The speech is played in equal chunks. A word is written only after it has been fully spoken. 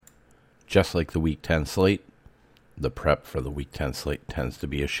Just like the Week 10 slate, the prep for the Week 10 slate tends to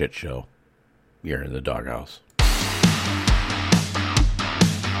be a shit show. You're in the Dawghouse.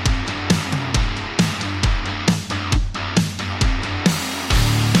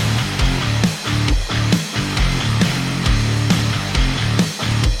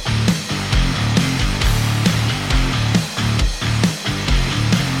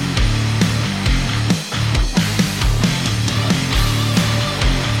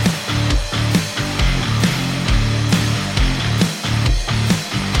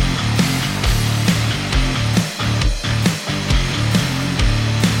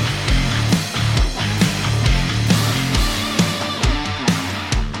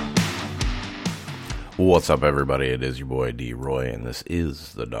 What's up, everybody? It is your boy D. Roy, and this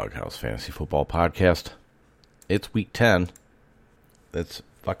is the Dawghouse Fantasy Football Podcast. It's Week 10. That's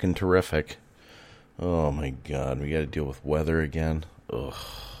fucking terrific. Oh my god, we gotta deal with weather again. Ugh.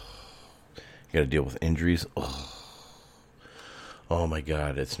 You gotta deal with injuries. Ugh. Oh my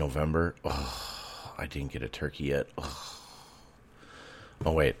god, it's November. Ugh. I didn't get a turkey yet. Ugh.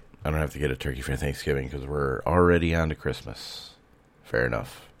 Oh wait, I don't have to get a turkey for Thanksgiving because we're already on to Christmas. Fair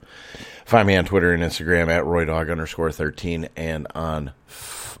enough. Find me on Twitter and Instagram at RoyDog_13 and on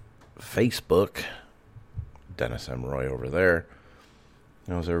Facebook, Dennis M. Roy over there.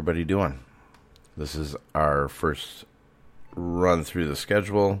 How's everybody doing? This is our first run through the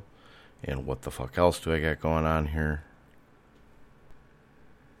schedule. And what the fuck else do I got going on here?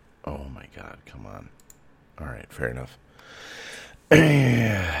 Oh my god, come on. Alright, fair enough.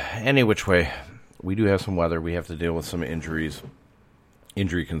 Any which way, we do have some weather. We have to deal with some injury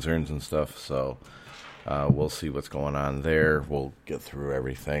concerns and stuff, so we'll see what's going on there. We'll get through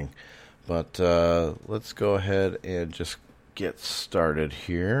everything, but let's go ahead and just get started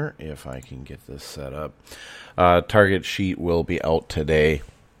here, if I can get this set up. Target sheet will be out today,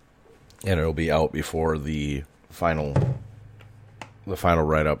 and it'll be out before the final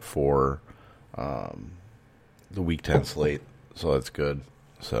write-up for the Week 10 slate, so that's good.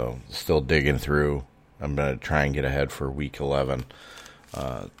 So still digging through. I'm going to try and get ahead for Week 11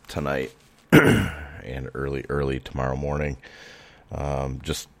 tonight and early tomorrow morning.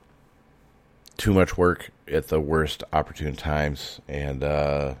 Just too much work at the worst opportune times, and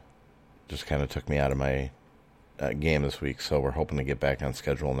just kind of took me out of my game this week. So we're hoping to get back on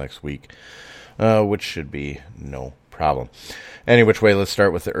schedule next week, which should be no problem. Any which way, let's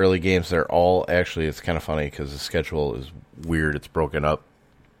start with the early games. They're all actually, it's kind of funny because the schedule is weird. It's broken up,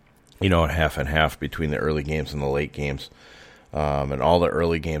 half and half between the early games and the late games. And all the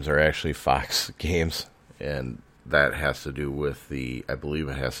early games are actually Fox games, and that has to do with I believe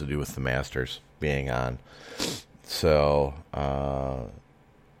it has to do with the Masters being on. So,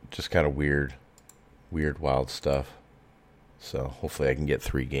 just kind of weird, wild stuff. So hopefully I can get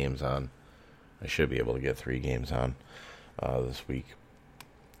 3 games on. I should be able to get 3 games on this week,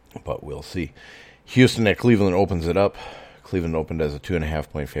 but we'll see. Houston at Cleveland opens it up. Cleveland opened as a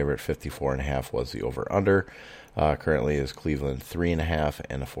 2.5-point favorite. 54.5 was the over-under. Currently is Cleveland 3.5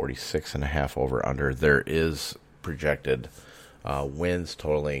 and a 46.5 over-under. There is projected winds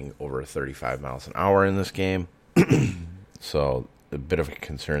totaling over 35 miles an hour in this game. So a bit of a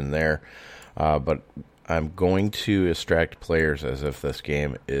concern there. But I'm going to extract players as if this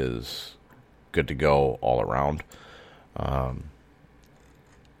game is good to go all around. And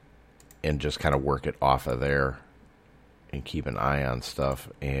just kind of work it off of there and keep an eye on stuff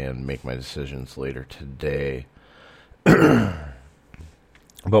and make my decisions later today. But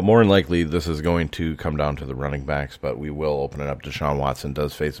more than likely, this is going to come down to the running backs, but we will open it up. Deshaun Watson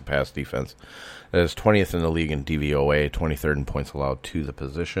does face a pass defense that is 20th in the league in DVOA, 23rd in points allowed to the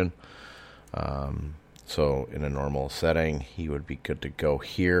position. So in a normal setting, he would be good to go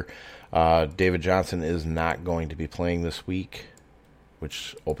here. David Johnson is not going to be playing this week,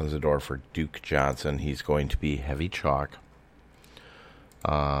 which opens the door for Duke Johnson. He's going to be heavy chalk.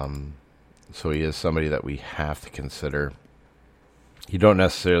 So he is somebody that we have to consider. You don't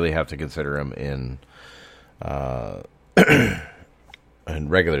necessarily have to consider him in in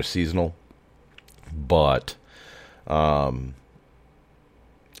regular seasonal, but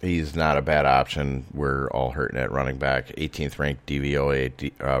he's not a bad option. We're all hurting at running back. 18th ranked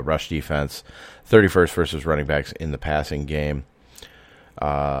DVOA rush defense, 31st versus running backs in the passing game.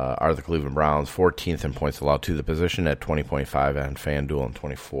 Are the Cleveland Browns, 14th in points allowed to the position at 20.5 on FanDuel and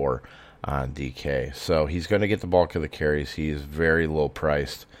 24 on DK. So he's going to get the bulk of the carries. He's very low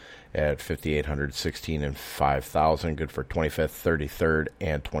priced at $5,800, 16 and 5,000, good for 25th, 33rd,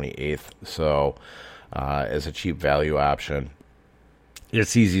 and 28th. So as a cheap value option,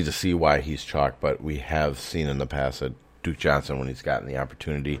 it's easy to see why he's chalk, but we have seen in the past that Duke Johnson, when he's gotten the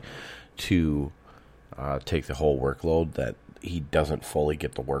opportunity to take the whole workload, that he doesn't fully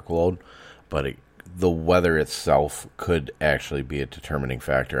get the workload, but the weather itself could actually be a determining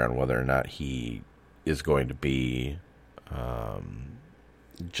factor on whether or not he is going to be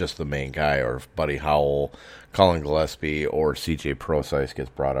just the main guy, or if Buddy Howell, Colin Gillespie, or CJ Prosise gets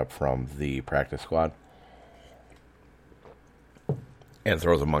brought up from the practice squad and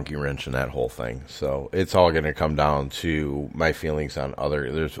throws a monkey wrench in that whole thing. So it's all going to come down to my feelings on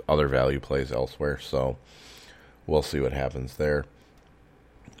there's other value plays elsewhere. So we'll see what happens there.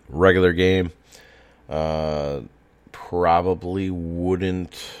 Regular game, I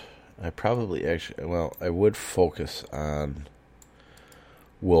would focus on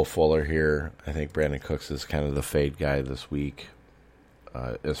Will Fuller here. I think Brandon Cooks is kind of the fade guy this week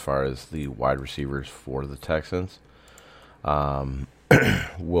as far as the wide receivers for the Texans.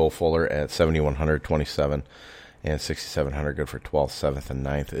 Will Fuller at 7,100, 27, and 6,700, good for 12th, 7th, and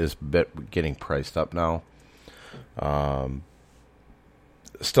 9th. Is getting priced up now.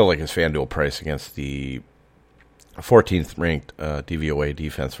 Still like his FanDuel price against the 14th ranked DVOA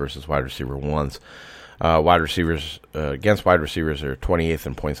defense versus wide receiver ones. Wide receivers against wide receivers are 28th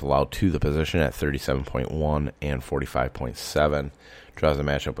in points allowed to the position at 37.1 and 45.7. Draws a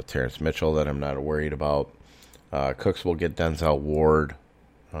matchup with Terrence Mitchell that I'm not worried about. Cooks will get Denzel Ward.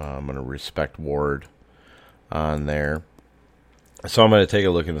 I'm going to respect Ward on there. So I'm going to take a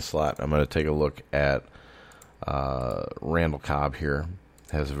look in the slot. I'm going to take a look at Randall Cobb here.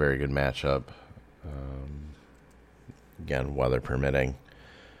 Has a very good matchup. Again, weather permitting.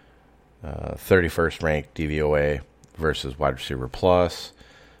 31st ranked DVOA versus wide receiver plus.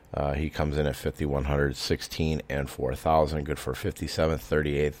 He comes in at 5,100, 16, and 4,000. Good for 57th,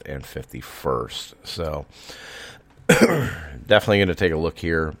 38th, and 51st. So definitely going to take a look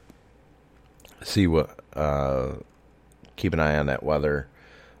here. See what. Keep an eye on that weather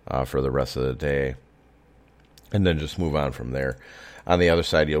for the rest of the day, and then just move on from there. On the other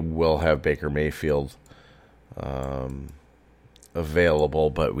side, you will have Baker Mayfield available,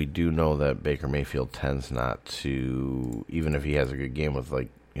 but we do know that Baker Mayfield tends not to, even if he has a good game with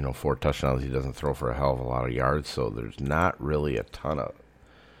 4 touchdowns, he doesn't throw for a hell of a lot of yards, so there's not really a ton of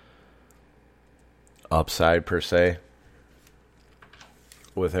upside per se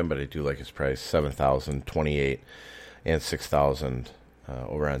with him, but I do like his price, 7,000, 28, and 6,000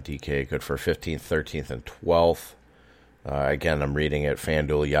 over on DK, good for 15th, 13th, and 12th. Again, I'm reading at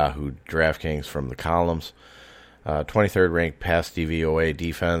FanDuel, Yahoo, DraftKings from the columns. 23rd ranked pass DVOA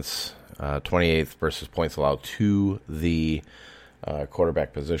defense, 28th versus points allowed to the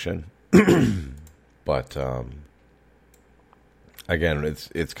quarterback position. But again,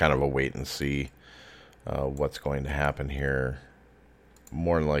 it's kind of a wait and see what's going to happen here.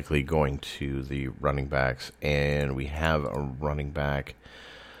 More than likely going to the running backs, and we have a running back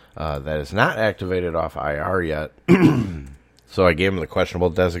that is not activated off IR yet. So I gave him the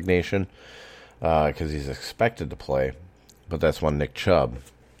questionable designation because he's expected to play, but that's one Nick Chubb.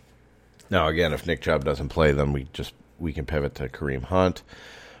 Now again, if Nick Chubb doesn't play, then we can pivot to Kareem Hunt.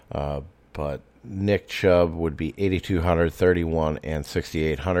 But Nick Chubb would be 8,200, 31, and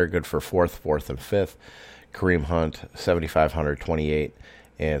 6,800, good for 4th, and 5th. Kareem Hunt, 7,500, 28,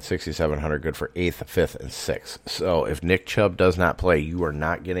 and 6,700, good for 8th, 5th, and 6th. So if Nick Chubb does not play, you are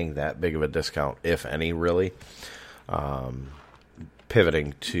not getting that big of a discount, if any, really.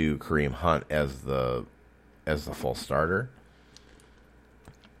 Pivoting to Kareem Hunt as the full starter.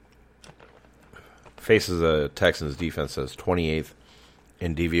 Faces a Texans defense as 28th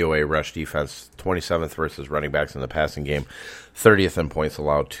in DVOA rush defense, 27th versus running backs in the passing game, 30th in points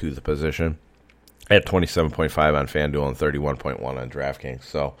allowed to the position, at 27.5 on FanDuel and 31.1 on DraftKings.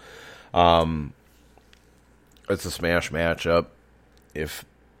 So it's a smash matchup. If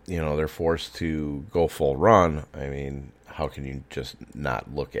they're forced to go full run, I mean, how can you just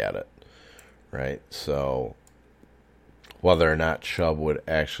not look at it, right? So whether or not Chubb would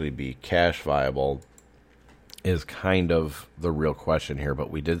actually be cash viable is kind of the real question here.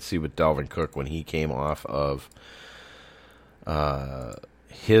 But we did see with Dalvin Cook when he came off of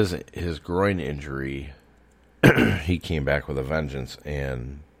his groin injury, he came back with a vengeance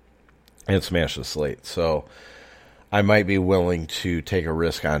and smashed the slate. So I might be willing to take a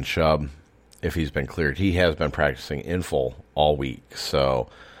risk on Chubb if he's been cleared. He has been practicing in full all week, so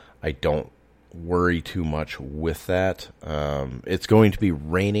I don't worry too much with that. It's going to be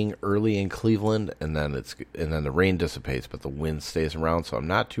raining early in Cleveland, and then the rain dissipates, but the wind stays around. So I'm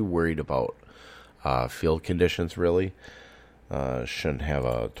not too worried about field conditions really. Shouldn't have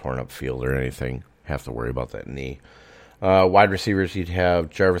a torn up field or anything. Have to worry about that knee. Wide receivers, you'd have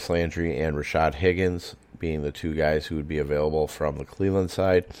Jarvis Landry and Rashad Higgins being the two guys who would be available from the Cleveland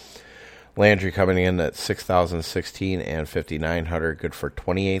side. Landry coming in at 6,016 and 5,900, good for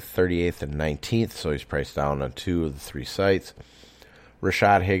 28th, 38th, and 19th, so he's priced down on 2 of the 3 sites.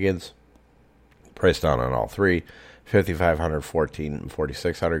 Rashad Higgins, priced down on all 3, 5,500, 14, and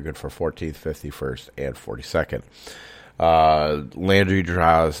 4,600, good for 14th, 51st, and 42nd. Landry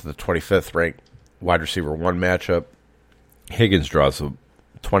draws the 25th ranked wide receiver 1 matchup. Higgins draws the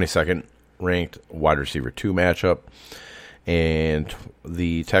 22nd ranked wide receiver 2 matchup. And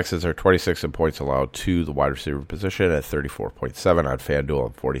the Texans are 26 in points allowed to the wide receiver position at 34.7 on FanDuel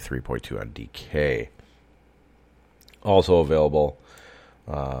and 43.2 on DK. Also available,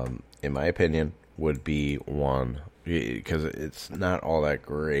 in my opinion, would be one, because it's not all that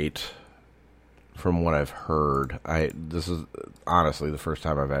great from what I've heard. This is honestly the first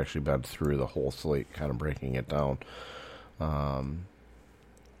time I've actually been through the whole slate, kind of breaking it down.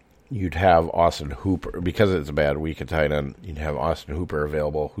 You'd have Austin Hooper, because it's a bad week at tight end, you'd have Austin Hooper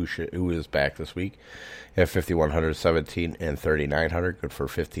available, who is back this week, at 5,100, 17, and 3,900, good for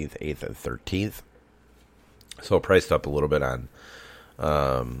 15th, 8th, and 13th. So priced up a little bit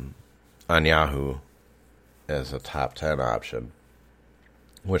on Yahoo as a top 10 option,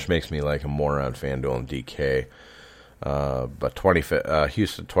 which makes me like him more on FanDuel and DK. But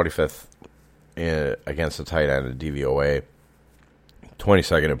Houston 25th against the tight end at DVOA.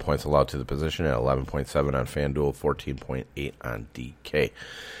 22nd in points allowed to the position at 11.7 on FanDuel, 14.8 on DK.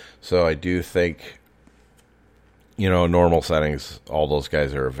 So I do think, normal settings, all those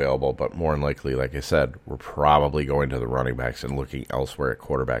guys are available, but more than likely, like I said, we're probably going to the running backs and looking elsewhere at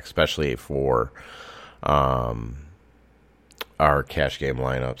quarterback, especially for our cash game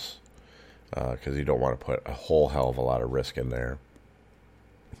lineups, because you don't want to put a whole hell of a lot of risk in there.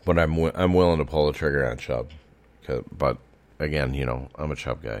 But I'm willing to pull the trigger on Chubb, but again, I'm a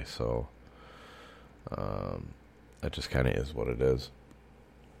Chubb guy, so that just kind of is what it is.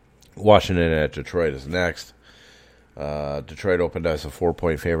 Washington at Detroit is next. Detroit opened as a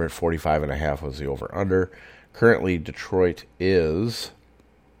 4-point favorite. 45.5 was the over-under. Currently, Detroit is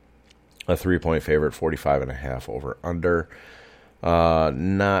a 3-point favorite. 45.5 over-under.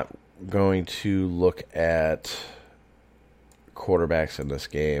 Not going to look at quarterbacks in this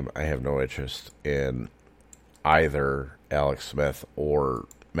game. I have no interest in either Alex Smith or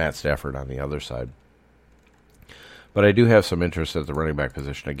Matt Stafford on the other side. But I do have some interest at the running back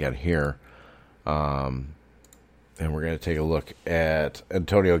position again here. And we're going to take a look at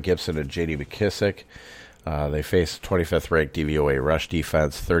Antonio Gibson and J.D. McKissick. They face 25th ranked DVOA rush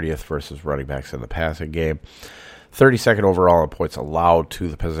defense, 30th versus running backs in the passing game. 32nd overall in points allowed to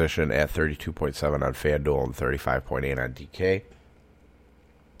the position at 32.7 on FanDuel and 35.8 on DK.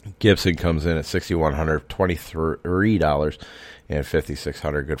 Gibson comes in at $6,100, $23, and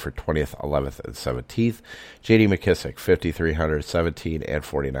 $5,600, good for 20th, 11th, and 17th. J.D. McKissick, $5,300, 17, and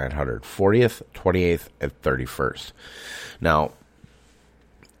 $4,900, 40th, 28th, and 31st. Now,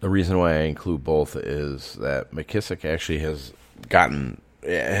 the reason why I include both is that McKissick actually has gotten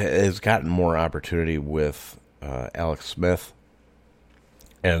more opportunity with Alex Smith,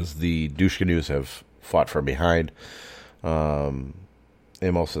 as the Douche Canoes have fought from behind in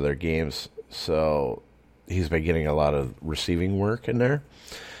most of their games, so he's been getting a lot of receiving work in there.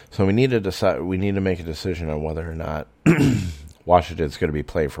 So we need to decide. We need to make a decision on whether or not Washington's going to be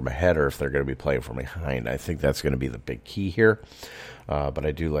playing from ahead or if they're going to be playing from behind. I think that's going to be the big key here. But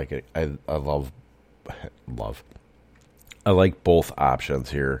I do like it. I love. I like both options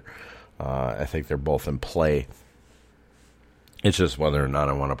here. I think they're both in play. It's just whether or not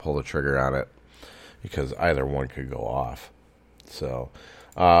I want to pull the trigger on it, because either one could go off. So,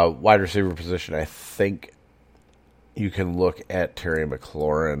 wide receiver position, I think you can look at Terry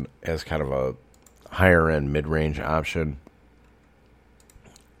McLaurin as kind of a higher-end mid-range option.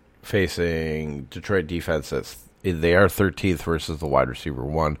 Facing Detroit defense, they are 13th versus the wide receiver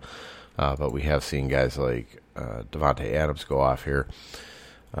 1, but we have seen guys like Devontae Adams go off here.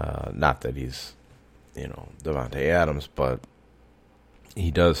 Not that he's, Devontae Adams, but he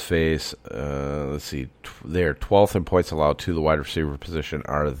does face, they're 12th in points allowed to the wide receiver position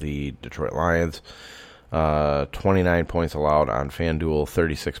are the Detroit Lions. 29 points allowed on FanDuel,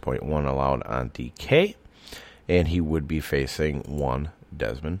 36.1 allowed on DK. And he would be facing one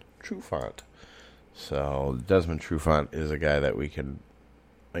Desmond Trufant. So Desmond Trufant is a guy that we can,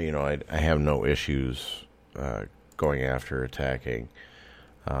 I have no issues going after, attacking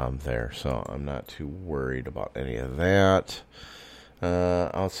there. So I'm not too worried about any of that.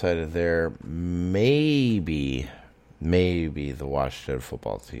 Outside of there, maybe the Washington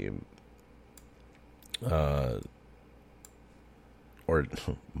football team, or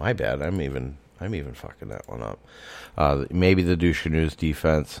my bad, I'm even fucking that one up. Maybe the Douche Canoes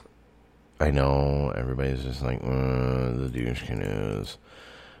defense, I know everybody's just like, the douche canoes.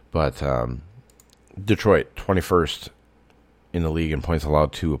 But Detroit, 21st in the league in points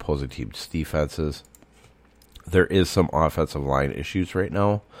allowed to opposing teams' defenses. There is some offensive line issues right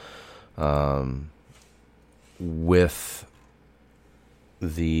now with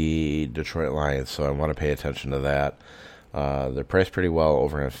the Detroit Lions, so I want to pay attention to that. They're priced pretty well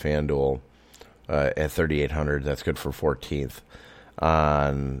over on FanDuel at 3,800. That's good for 14th.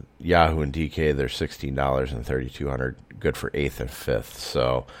 On Yahoo and DK, they're $16 and 3,200. Good for 8th and 5th.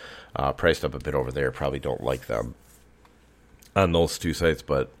 So priced up a bit over there. Probably don't like them on those two sites,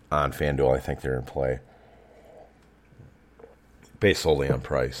 but on FanDuel, I think they're in play. Based solely on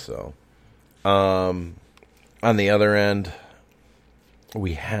price. So on the other end,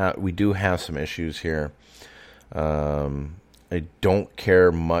 we do have some issues here. I don't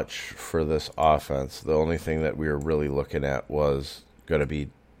care much for this offense. The only thing that we were really looking at was going to be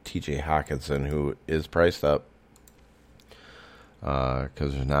TJ Hawkinson, who is priced up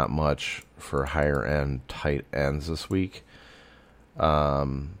because there's not much for higher end tight ends this week. But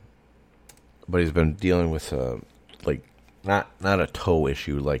he's been dealing with not a toe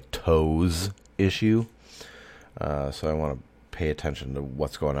issue, like toes issue. So I want to pay attention to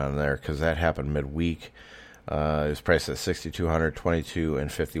what's going on there because that happened midweek. It was priced at 6,200, 22,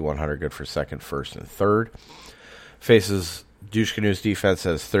 and 5,100. Good for second, first, and third. Faces Douche Canoe's defense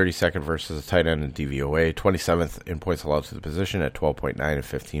as 32nd versus a tight end in DVOA, 27th in points allowed to the position at 12.9 and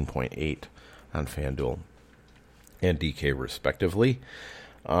 15.8 on FanDuel and DK respectively.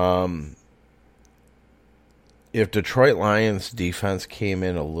 If Detroit Lions defense came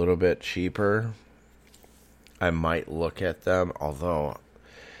in a little bit cheaper, I might look at them, although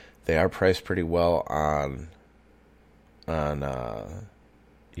they are priced pretty well on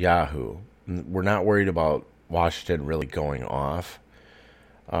Yahoo. We're not worried about Washington really going off.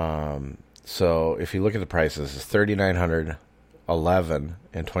 So if you look at the prices, it's 3,900, 11,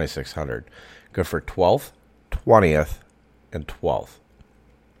 and 2,600. Good for 12th, 20th, and 12th.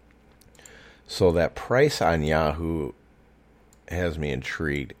 So that price on Yahoo has me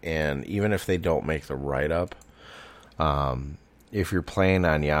intrigued. And even if they don't make the write-up, if you're playing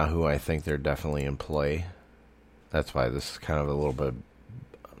on Yahoo, I think they're definitely in play. That's why this is going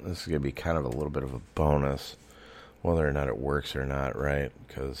to be kind of a little bit of a bonus, whether or not it works or not, right?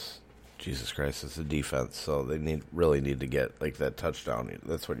 Because, Jesus Christ, it's a defense, so they really need to get like that touchdown.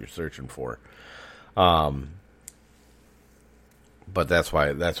 That's what you're searching for. But that's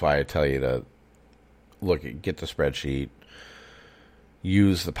why I tell you to get the spreadsheet,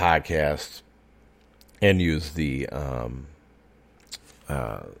 use the podcast, and use the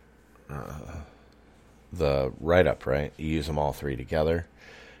write-up, right? You use them all three together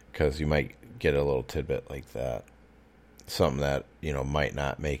because you might get a little tidbit like that. Something that, might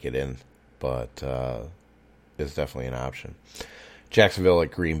not make it in, but is definitely an option. Jacksonville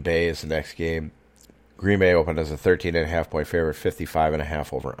at Green Bay is the next game. Green Bay opened as a 13.5-point favorite,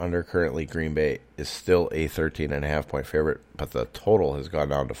 55.5 over under. Currently, Green Bay is still a 13.5-point favorite, but the total has gone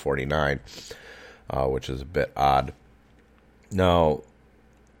down to 49, which is a bit odd. Now,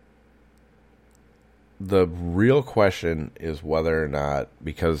 the real question is whether or not,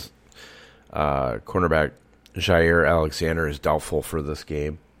 because cornerback Jair Alexander is doubtful for this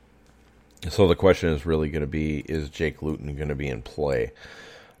game. So the question is really going to be, is Jake Luton going to be in play?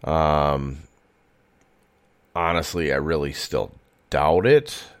 Honestly, I really still doubt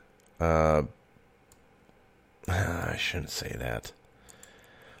it. I shouldn't say that.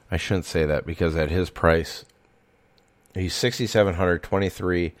 Because at his price, he's 6,700,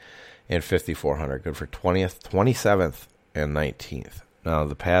 23, and 5,400. Good for 20th, 27th, and 19th. Now,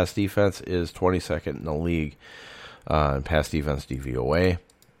 the pass defense is 22nd in the league in pass defense DVOA.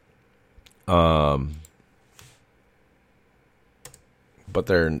 But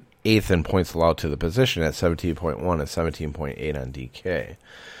they're 8th in points allowed to the position at 17.1 and 17.8 on DK.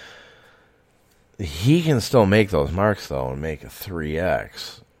 He can still make those marks, though, and make a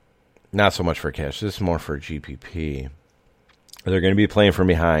 3X. Not so much for cash. This is more for GPP. They're going to be playing from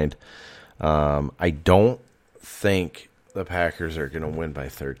behind. I don't think the Packers are going to win by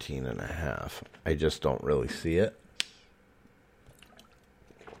 13.5. I just don't really see it.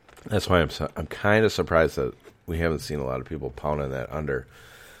 That's why I'm kind of surprised that we haven't seen a lot of people pounding that under.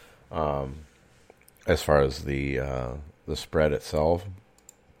 As far as the spread itself.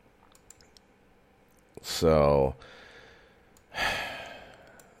 So,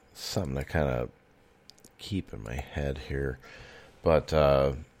 something to kind of keep in my head here. But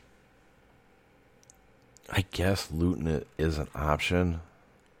I guess Luton is an option.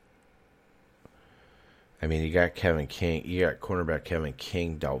 I mean, you got Kevin King. You got cornerback Kevin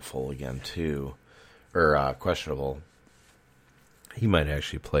King doubtful again, too. Or questionable. He might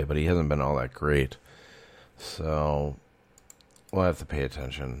actually play, but he hasn't been all that great. So we'll have to pay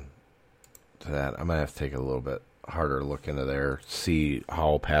attention to that. I might have to take a little bit harder look into there, see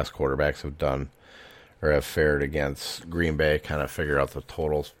how past quarterbacks have done or have fared against Green Bay, kind of figure out the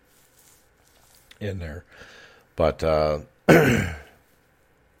totals in there. But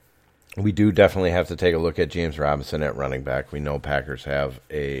we do definitely have to take a look at James Robinson at running back. We know Packers have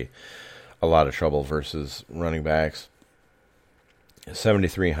a lot of trouble versus running backs.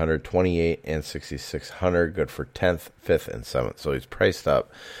 7,300, 28, and 6,600. Good for 10th, 5th, and 7th. So he's priced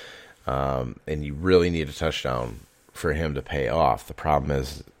up. And you really need a touchdown for him to pay off. The problem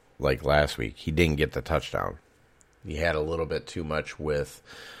is, like last week, he didn't get the touchdown. He had a little bit too much with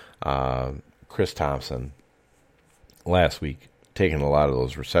Chris Thompson last week, taking a lot of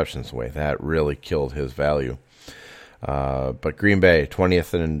those receptions away. That really killed his value. But Green Bay,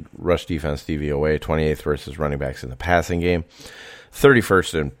 20th in rush defense DVOA, 28th versus running backs in the passing game,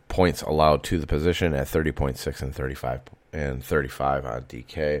 31st in points allowed to the position at 30.6 and 35 on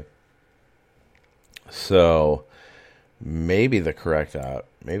DK. So maybe the correct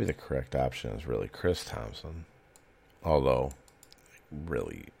option is really Chris Thompson, although I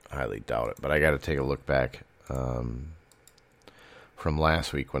really highly doubt it. But I got to take a look back from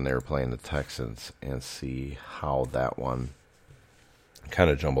last week when they were playing the Texans and see how that one kind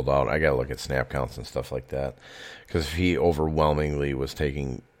of jumbled out. I got to look at snap counts and stuff like that, because if he overwhelmingly was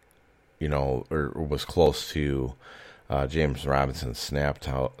taking, or was close to James Robinson's snap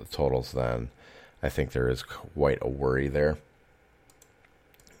totals, then I think there is quite a worry there.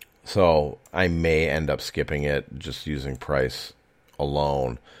 So I may end up skipping it, just using price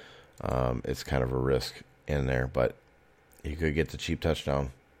alone. It's kind of a risk in there, but you could get the cheap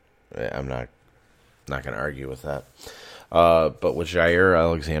touchdown. I'm not going to argue with that. But with Jair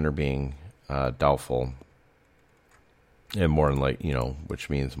Alexander being doubtful, and more than which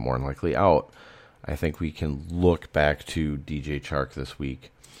means more than likely out, I think we can look back to DJ Chark this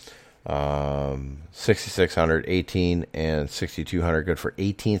week. 6,600, 18, and 6,200. Good for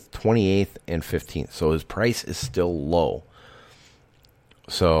 18th, 28th, and 15th. So his price is still low.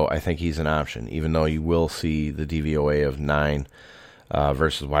 So I think he's an option, even though you will see the DVOA of 9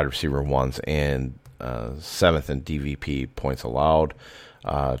 versus wide receiver 1s and 7th in DVP points allowed,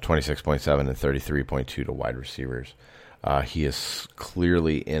 26.7 and 33.2 to wide receivers. He is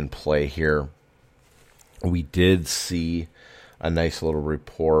clearly in play here. We did see a nice little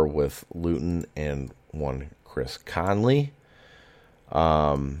rapport with Luton and one Chris Conley.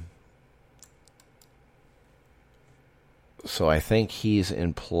 So I think he's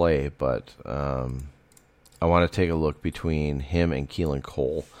in play, but I want to take a look between him and Keelan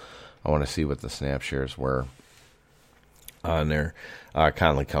Cole. I want to see what the snap shares were on there.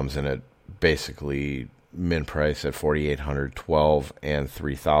 Conley comes in at basically min price at 4,800, 12, and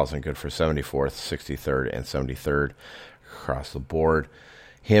 3,000. Good for 74th, 63rd, and 73rd across the board.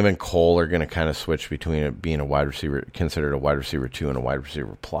 Him and Cole are going to kind of switch between it being a wide receiver, considered a wide receiver 2 and a wide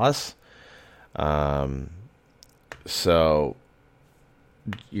receiver plus. So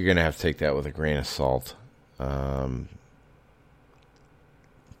you're going to have to take that with a grain of salt.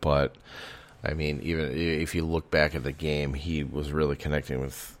 But, I mean, even if you look back at the game, he was really connecting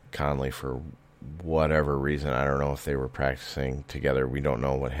with Conley for whatever reason. I don't know if they were practicing together. We don't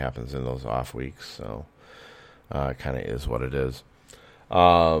know what happens in those off weeks. So it kind of is what it is.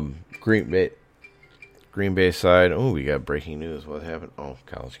 Green Bay side. Oh, we got breaking news. What happened? Oh,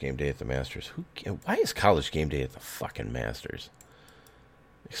 College game day at the Masters. Why is College game day at the fucking Masters?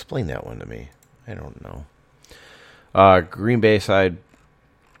 Explain that one to me. I don't know. Green Bay side.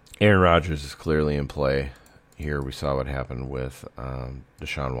 Aaron Rodgers is clearly in play here. We saw what happened with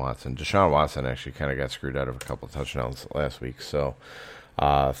Deshaun Watson. Deshaun Watson actually kind of got screwed out of a couple of touchdowns last week. So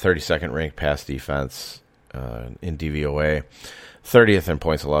 32nd ranked pass defense in DVOA. 30th in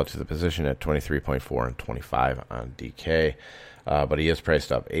points allowed to the position at 23.4 and 25 on DK. But he is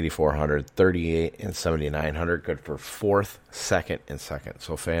priced up 8,400, 38, and 7,900. Good for 4th, 2nd, and 2nd.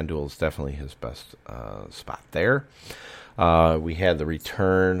 So FanDuel is definitely his best spot there. We had the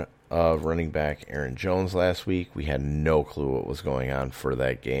return of running back Aaron Jones last week. We had no clue what was going on for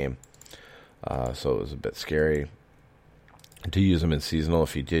that game. So it was a bit scary to use him in seasonal.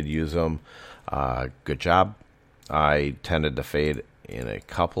 If you did use him, good job. I tended to fade in a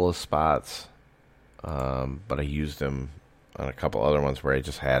couple of spots, but I used him on a couple other ones where I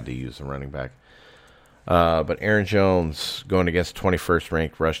just had to use the running back. But Aaron Jones going against 21st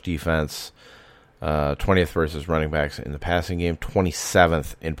ranked rush defense, 20th versus running backs in the passing game,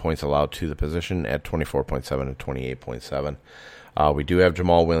 27th in points allowed to the position at 24.7 and 28.7. We do have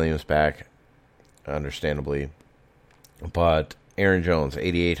Jamal Williams back, understandably, but Aaron Jones,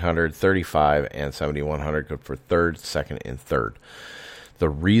 8,800, 35, and 7,100, good for third, second, and third. The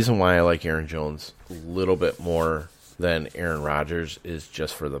reason why I like Aaron Jones a little bit more than Aaron Rodgers is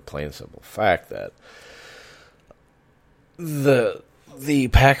just for the plain simple fact that the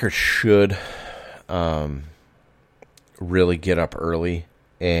Packers should really get up early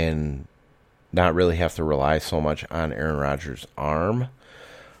and not really have to rely so much on Aaron Rodgers' arm,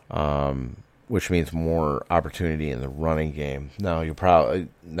 which means more opportunity in the running game. Now,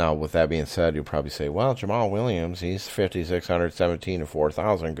 with that being said, you'll probably say, well, Jamal Williams, he's 5,600, 17, and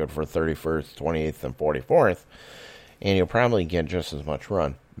 4,000, good for 31st, 28th, and 44th, and you'll probably get just as much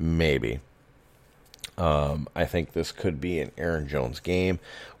run. Maybe. I think this could be an Aaron Jones game.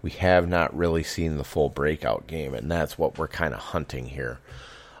 We have not really seen the full breakout game, and that's what we're kind of hunting here.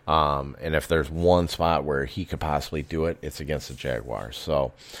 And if there's one spot where he could possibly do it, it's against the Jaguars.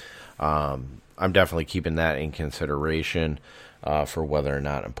 So I'm definitely keeping that in consideration for whether or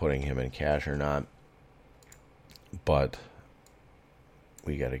not I'm putting him in cash or not. But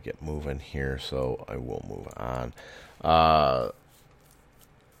we got to get moving here, so I will move on.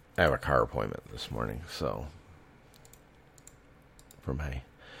 I have a car appointment this morning, so for my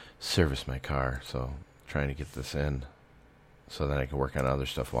service my car, so trying to get this in so that I can work on other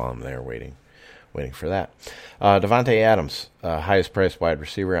stuff while I'm there waiting for that. Devontae Adams, highest priced wide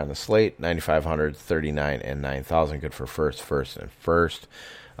receiver on the slate, 9,500, 39, and 9,000, good for first, and first.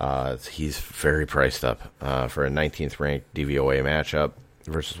 He's very priced up for a 19th ranked DVOA matchup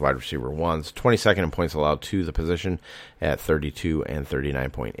versus wide receiver ones. 22nd in points allowed to the position at 32 and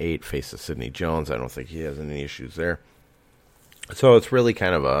 39.8. Faces Sidney Jones. I don't think he has any issues there. So it's really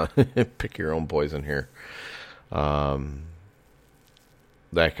kind of a pick your own poison here.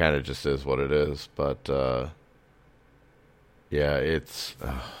 That kind of just is what it is. But yeah, it's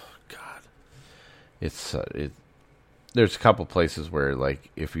there's a couple places where,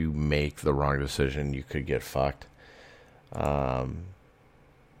 like, if you make the wrong decision, you could get fucked.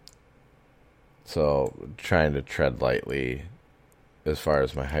 So trying to tread lightly as far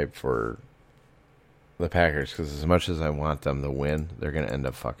as my hype for the Packers, because as much as I want them to win, they're going to end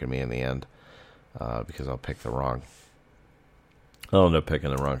up fucking me in the end because I'll end up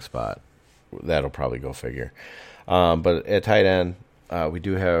picking the wrong spot. That'll probably go figure. But at tight end, we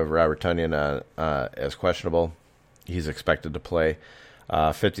do have Robert Tonyan as questionable. He's expected to play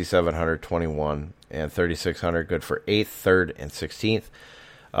 5,721 and 3,600, good for 8th, 3rd, and 16th.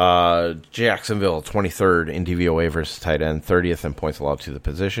 Jacksonville, 23rd in DVOA versus tight end, 30th in points allowed to the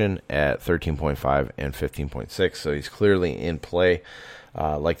position at 13.5 and 15.6. So he's clearly in play.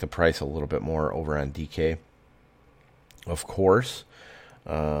 Like the price a little bit more over on DK, of course.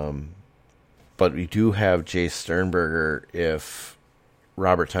 But we do have Jace Sternberger if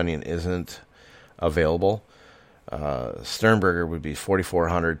Robert Tonyan isn't available. Sternberger would be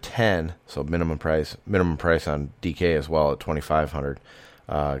 4,410, so minimum price on DK as well at 2,500.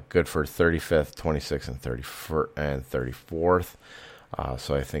 Good for 35th, 26th, and 34th.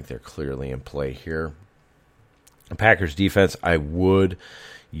 So I think they're clearly in play here. The Packers defense, I would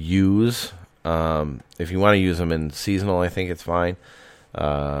use. If you want to use them in seasonal, I think it's fine.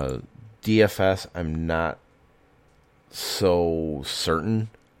 DFS, I'm not so certain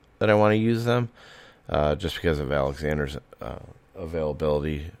that I want to use them, just because of Alexander's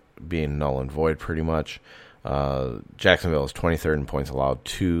availability being null and void pretty much. Jacksonville is 23rd in points allowed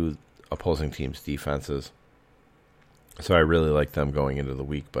to opposing teams' defenses. So I really like them going into the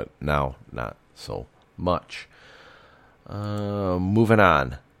week, but now not so much. Moving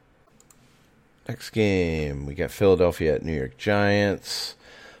on. Next game, we got Philadelphia at New York Giants.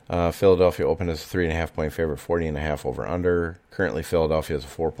 Philadelphia opened as a 3.5-point favorite, 40.5 over under. Currently, Philadelphia is a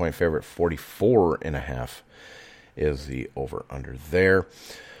 4-point favorite, 44.5 is the over under there.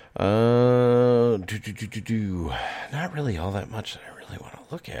 Not really all that much that I really want to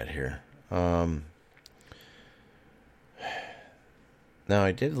look at here. Now,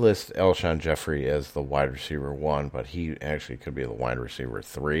 I did list Alshon Jeffrey as the wide receiver 1, but he actually could be the wide receiver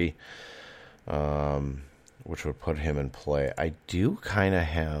 3, which would put him in play. I do kind of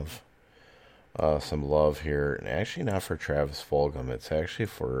have some love here, and actually not for Travis Fulgham. It's actually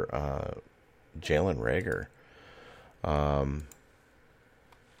for Jalen Reagor.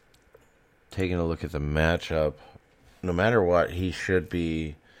 Taking a look at the matchup, no matter what, he's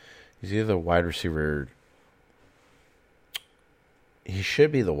either the wide receiver. He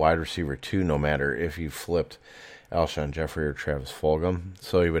should be the wide receiver 2, no matter if you flipped Alshon Jeffrey or Travis Fulgham.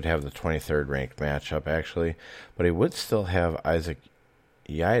 So he would have the 23rd ranked matchup, actually. But he would still have Isaac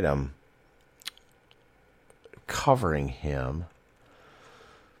Yiadom covering him.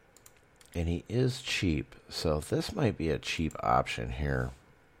 And he is cheap. So this might be a cheap option here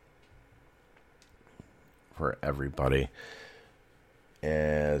for everybody.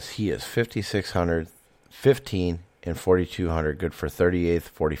 As he is 5,600, 15, and 4,200, good for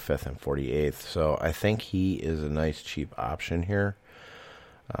 38th, 45th, and 48th. So I think he is a nice cheap option here.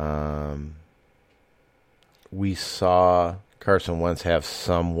 We saw Carson Wentz have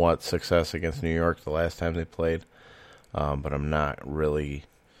somewhat success against New York the last time they played, but I'm not really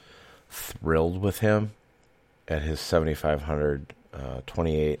thrilled with him at his 7,500,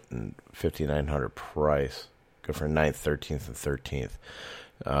 28, and 5,900 price. Good for 9th, 13th, and 13th.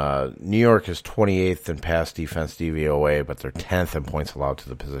 New York is 28th in pass defense DVOA, but they're 10th in points allowed to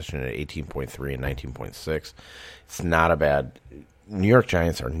the position at 18.3 and 19.6. It's not a bad... New York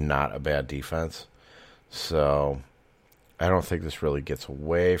Giants are not a bad defense, so I don't think this really gets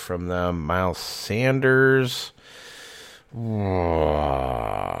away from them. Miles Sanders...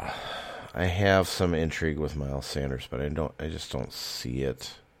 I have some intrigue with Miles Sanders, but I just don't see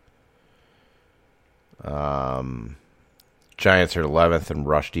it. Giants are 11th in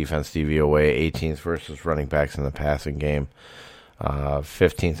rush defense DVOA, 18th versus running backs in the passing game,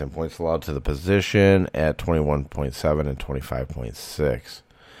 15th in points allowed to the position at 21.7 and 25.6.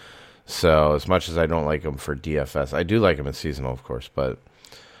 So as much as I don't like him for DFS, I do like him in seasonal, of course, but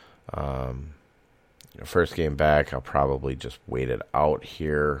first game back, I'll probably just wait it out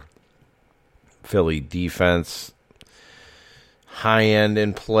here. Philly defense, high end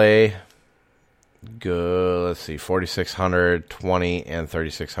in play. Good. Let's see, 4,600, 20, and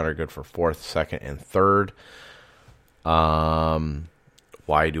 3,600. Good for 4th, 2nd, and 3rd.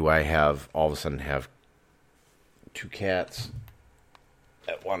 Why do I have all of a sudden have two cats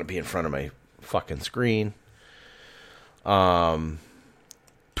that want to be in front of my fucking screen?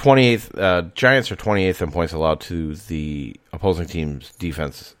 28th. Giants are 28th in points allowed to the opposing team's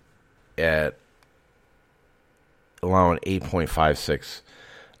defense at allowing 8.56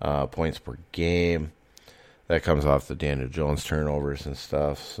 points per game. That comes off the Daniel Jones turnovers and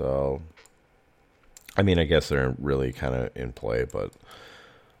stuff. So, I mean, I guess they're really kind of in play, but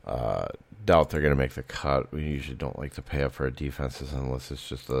doubt they're going to make the cut. We usually don't like to pay up for our defenses unless it's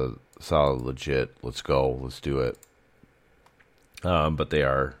just a solid, legit, let's go, let's do it. But they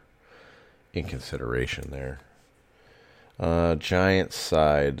are in consideration there. Giants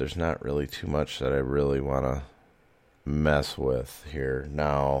side, there's not really too much that I really want to mess with here.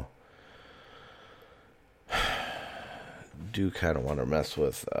 Now, do kind of want to mess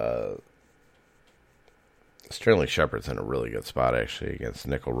with Sterling Shepard's in a really good spot, actually, against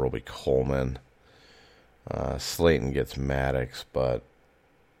Nickel Roby Coleman. Slayton gets Maddox, but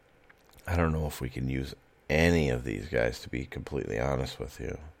I don't know if we can use any of these guys, to be completely honest with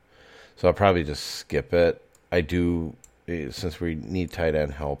you. So I'll probably just skip it. I do, since we need tight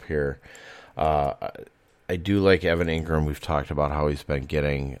end help here, I do like Evan Ingram. We've talked about how he's been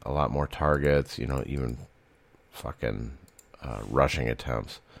getting a lot more targets, even fucking rushing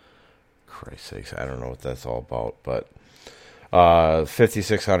attempts. Christ's sakes, I don't know what that's all about, but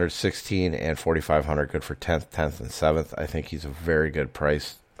 5,600, 16, and 4,500, good for 10th, 10th, and 7th. I think he's a very good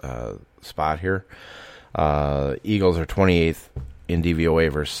price spot here. Eagles are 28th in DVOA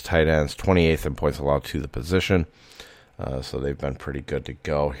versus tight ends, 28th in points allowed to the position. So they've been pretty good to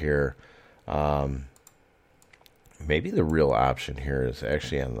go here. Maybe the real option here is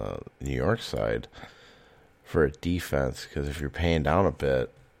actually on the New York side for a defense, because if you're paying down a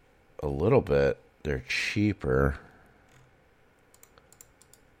little bit, they're cheaper.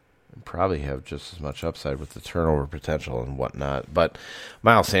 And probably have just as much upside with the turnover potential and whatnot. But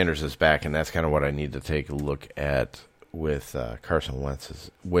Miles Sanders is back, and that's kind of what I need to take a look at with Carson Wentz.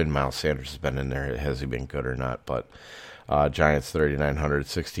 Is when Miles Sanders has been in there, has he been good or not? But Giants 3,900,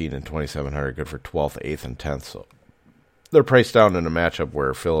 16, and 2,700, good for 12th, 8th, and 10th. So they're priced down in a matchup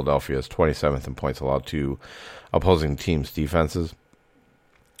where Philadelphia is 27th in points allowed to opposing teams' defenses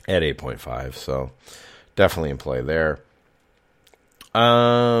at 8.5. So definitely in play there.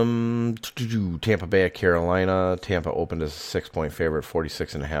 Tampa Bay at Carolina. Tampa opened as a 6-point favorite.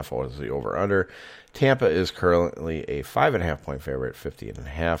 46.5 was the over-under. Tampa is currently a 5.5-point favorite.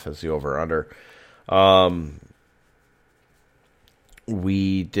 50.5 is the over-under.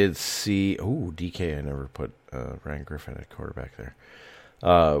 We did see... DK, I never put Ryan Griffin at quarterback there.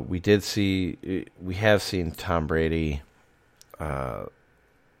 We have seen Tom Brady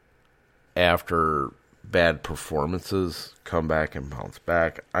after bad performances come back and bounce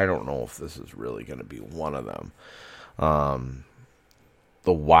back. I don't know if this is really going to be one of them.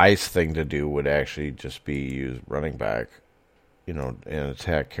 The wise thing to do would actually just be use running back, and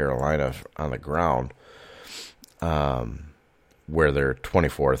attack Carolina on the ground, where they're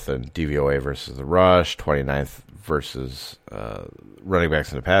 24th in DVOA versus the rush, 29th versus running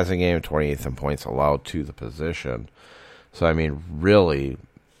backs in the passing game, 28th in points allowed to the position. So, I mean, really,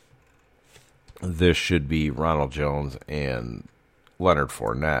 this should be Ronald Jones and Leonard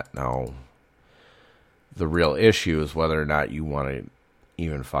Fournette. Now, the real issue is whether or not you want to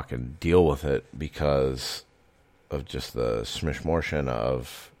even fucking deal with it because of just the smishmortion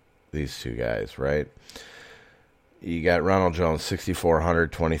of these two guys, right? You got Ronald Jones, 6,400,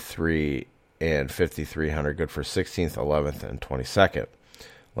 23, and 5,300, good for 16th, 11th, and 22nd.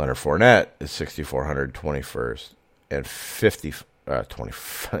 Leonard Fournette is 6,400, 21st, and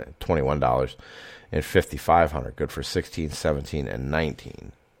 $21, and 5,500, good for 16, 17, and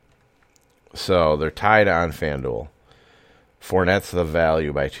 19. So they're tied on FanDuel. Fournette's the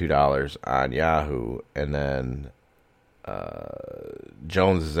value by $2 on Yahoo, and then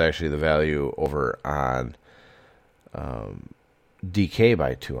Jones is actually the value over on DK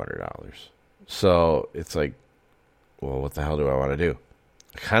by $200. So it's like, well, what the hell do I want to do?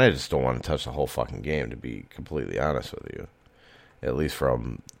 I kind of just don't want to touch the whole fucking game, to be completely honest with you. At least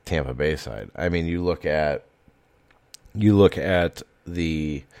from Tampa Bay side. I mean, you look at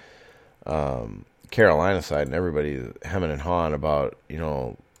the Carolina side, and everybody hemming and hawing about,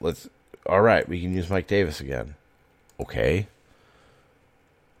 all right, we can use Mike Davis again. Okay.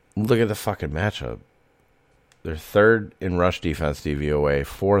 Look at the fucking matchup. They're third in rush defense DVOA,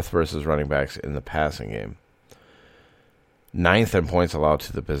 fourth versus running backs in the passing game. Ninth in points allowed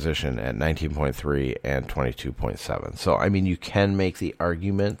to the position at 19.3 and 22.7. So, I mean, you can make the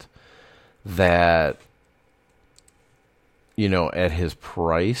argument that, at his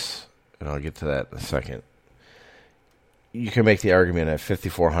price, and I'll get to that in a second, you can make the argument at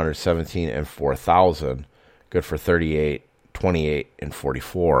 5,400, 17, and 4,000, good for 38, 28, and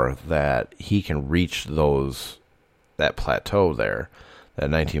 44, that he can reach that plateau there, that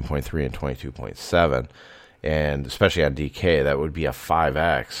 19.3 and 22.7. And especially on DK, that would be a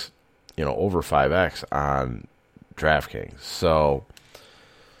 5X, over 5X on DraftKings. So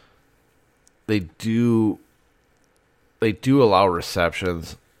they do allow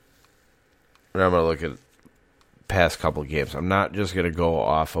receptions. And I'm going to look at past couple of games. I'm not just going to go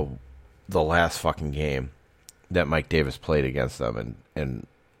off of the last fucking game that Mike Davis played against them and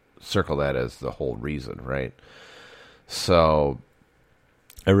circle that as the whole reason, right? So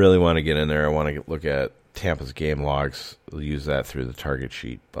I really want to get in there. I want to look at Tampa's game logs. We'll use that through the target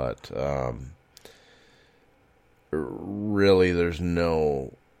sheet, but really there's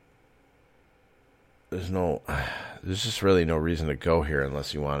just really no reason to go here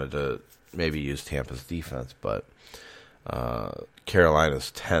unless you wanted to maybe use Tampa's defense, but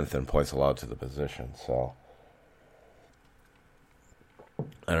Carolina's 10th in points allowed to the position, so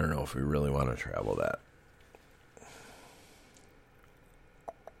I don't know if we really want to travel that.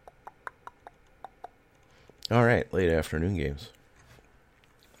 All right, late afternoon games.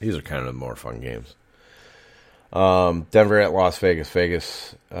 These are kind of the more fun games. Denver at Las Vegas.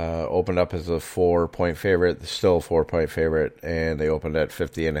 Vegas opened up as a 4-point favorite. Still a 4-point favorite, and they opened at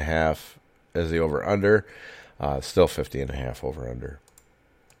 50.5 as the over-under. Still 50.5 over-under.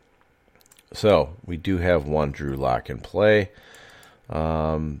 So we do have one Drew Lock in play.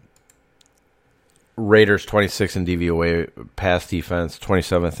 Raiders 26 in DVOA pass defense,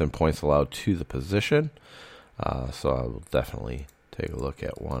 27th in points allowed to the position. So I will definitely take a look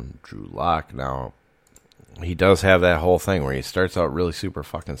at one Drew Lock. Now, he does have that whole thing where he starts out really super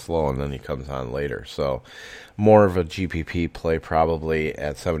fucking slow and then he comes on later. So more of a GPP play probably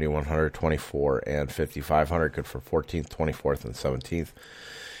at 7,100, 24, and 5,500. Good for 14th, 24th, and 17th.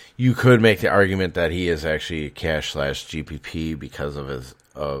 You could make the argument that he is actually cash / GPP because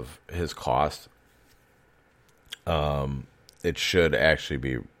of his cost. It should actually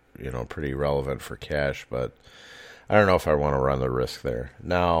be, pretty relevant for cash, but I don't know if I want to run the risk there.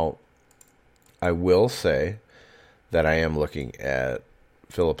 Now, I will say that I am looking at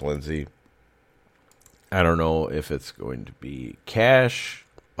Phillip Lindsay. I don't know if it's going to be cash,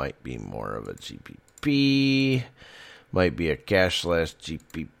 might be more of a GPP, might be a cash /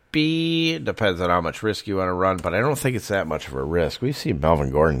 GPP. Depends on how much risk you want to run, but I don't think it's that much of a risk. We've seen Melvin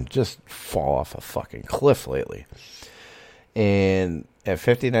Gordon just fall off a fucking cliff lately. And at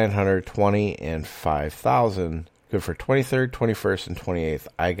 5,900, 20, and 5,000, good for 23rd, 21st, and 28th,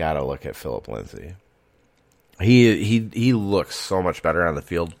 I got to look at Phillip Lindsay. He looks so much better on the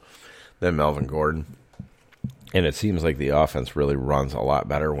field than Melvin Gordon. And it seems like the offense really runs a lot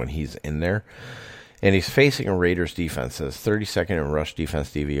better when he's in there. And he's facing a Raiders defense that's 32nd in rush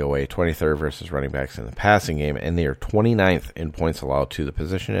defense DVOA, 23rd versus running backs in the passing game, and they are 29th in points allowed to the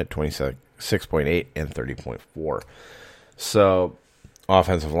position at 26.8 and 30.4. So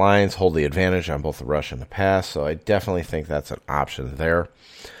offensive lines hold the advantage on both the rush and the pass, so I definitely think that's an option there.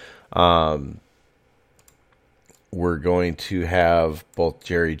 We're going to have both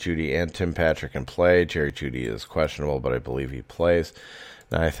Jerry Jeudy and Tim Patrick in play. Jerry Jeudy is questionable, but I believe he plays.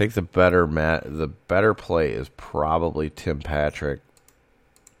 Now, I think the better play is probably Tim Patrick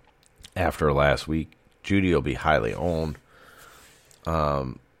after last week. Jeudy will be highly owned.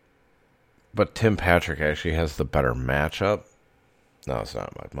 But Tim Patrick actually has the better matchup. No, it's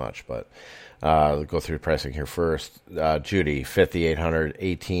not by much, but we'll go through pricing here first. Jeudy, 5,800,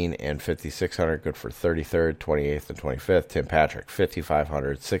 18, and 5,600, good for 33rd, 28th, and 25th. Tim Patrick,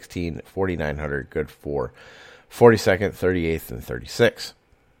 5,500, 16, 4,900, good for 42nd, 38th, and 36th.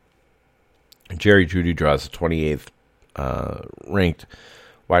 Jerry Jeudy draws the 28th ranked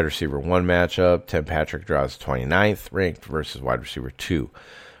wide receiver 1 matchup. Tim Patrick draws 29th ranked versus wide receiver 2.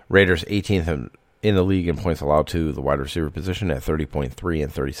 Raiders 18th in the league in points allowed to the wide receiver position at 30.3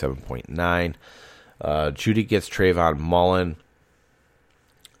 and 37.9. Jeudy gets Trayvon Mullen,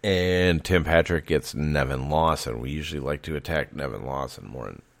 and Tim Patrick gets Nevin Lawson. We usually like to attack Nevin Lawson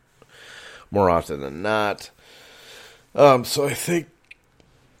more often than not. So I think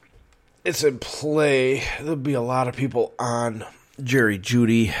it's in play. There'll be a lot of people on Jerry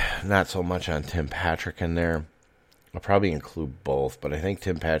Jeudy, not so much on Tim Patrick in there. I'll probably include both, but I think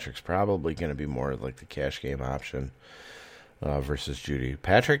Tim Patrick's probably going to be more like the cash game option versus Jeudy.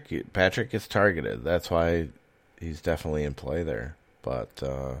 Patrick gets targeted. That's why he's definitely in play there. But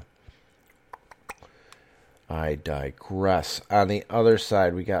I digress. On the other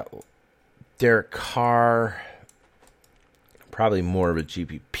side, we got Derek Carr. Probably more of a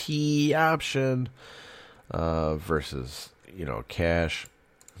GPP option versus, cash.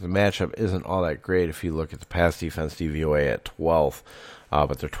 The matchup isn't all that great if you look at the pass defense DVOA at 12th,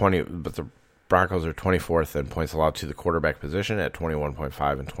 but the Broncos are 24th in points allowed to the quarterback position at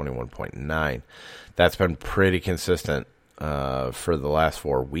 21.5 and 21.9. That's been pretty consistent for the last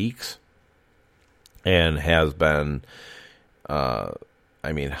 4 weeks, and has been, a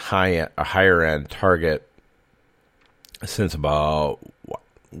higher end target since about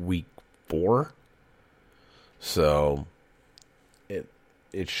week 4. So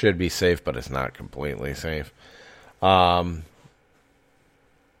it should be safe, but it's not completely safe. Then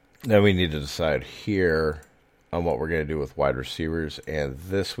we need to decide here on what we're going to do with wide receivers. And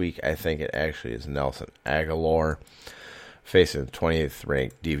this week, I think it actually is Nelson Aguilar facing 20th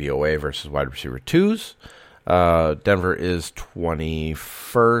ranked DVOA versus wide receiver 2s. Denver is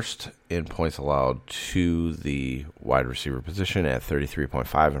 21st in points allowed to the wide receiver position at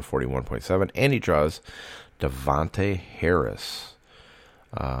 33.5 and 41.7. And he draws Devontae Harris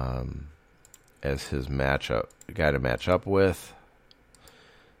as his guy to match up with.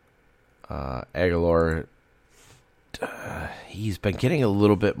 Aguilar, he's been getting a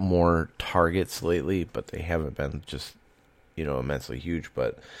little bit more targets lately, but they haven't been just, immensely huge.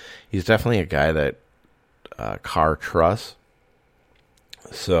 But he's definitely a guy that Carr trusts.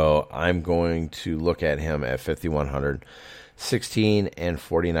 So I'm going to look at him at 5,100, 16, and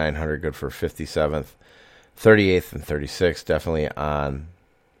 4,900, good for 57th, 38th, and 36th. Definitely on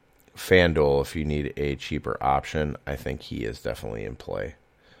FanDuel if you need a cheaper option. I think he is definitely in play.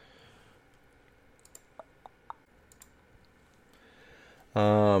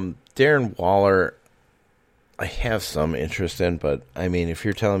 Darren Waller, I have some interest in, but if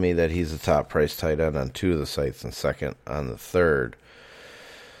you're telling me that he's the top price tight end on 2 of the sites and second on the third,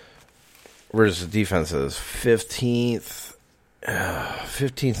 whereas the defense is 15th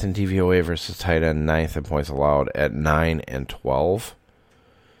in DVOA versus tight end, 9th in points allowed at 9 and 12.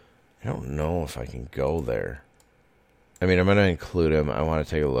 I don't know if I can go there. I'm going to include him. I want to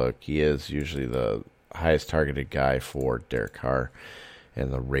take a look. He is usually the highest targeted guy for Derek Carr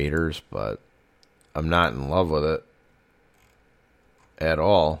and the Raiders, but I'm not in love with it at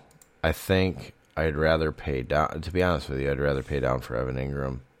all. I think I'd rather pay down. To be honest with you, I'd rather pay down for Evan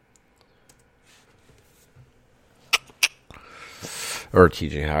Ingram or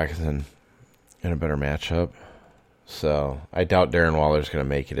TJ Hawkinson in a better matchup. So I doubt Darren Waller's going to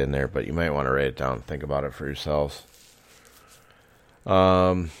make it in there, but you might want to write it down and think about it for yourselves.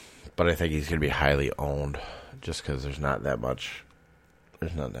 But I think he's going to be highly owned just because there's not that much.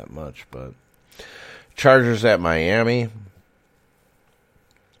 There's not that much, but Chargers at Miami.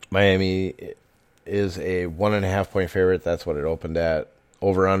 Miami is a 1.5 point favorite. That's what it opened at.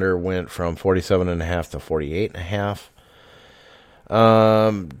 over-under went from 47.5 to 48.5.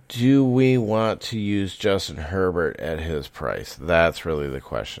 Do we want to use Justin Herbert at his price? That's really the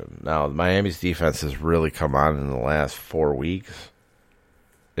question. Now, Miami's defense has really come on in the last 4 weeks.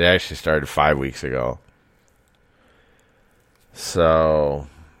 It actually started 5 weeks ago. So,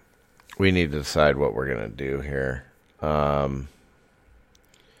 we need to decide what we're going to do here.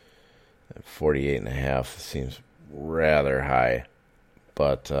 48.5 seems rather high.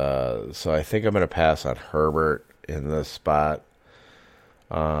 But, so I think I'm going to pass on Herbert in this spot.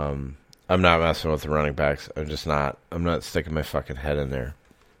 I'm not messing with the running backs. I'm not sticking my fucking head in there.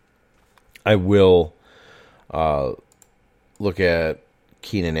 I will look at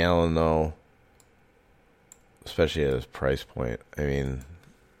Keenan Allen, though, especially at his price point. I mean,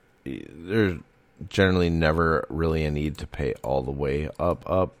 there's generally never really a need to pay all the way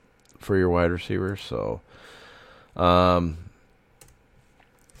up for your wide receiver. So I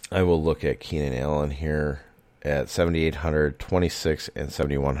will look at Keenan Allen here at 7,800, 26, and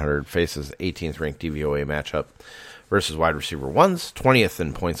 7,100. Faces 18th ranked DVOA matchup versus wide receiver ones. 20th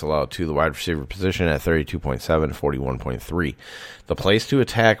in points allowed to the wide receiver position at 32.7, 41.3. The place to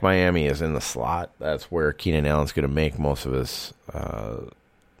attack Miami is in the slot. That's where Keenan Allen's going to make most of his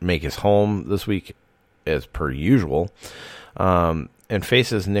make his home this week, as per usual. And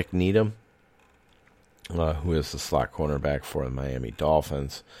faces Nick Needham, who is the slot cornerback for the Miami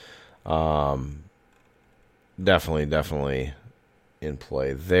Dolphins. Definitely in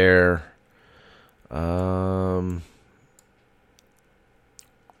play there. Where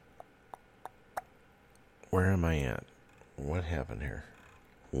am I at? What happened here?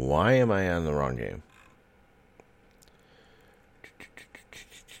 Why am I on the wrong game?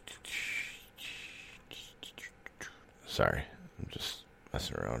 Sorry, I'm just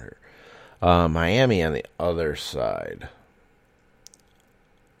messing around here. Miami on the other side.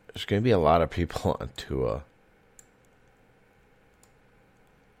 There's going to be a lot of people on Tua.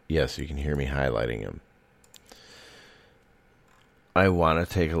 Yes, you can hear me highlighting him. I want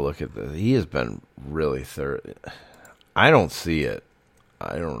to take a look at this. He has been really thorough. I don't see it.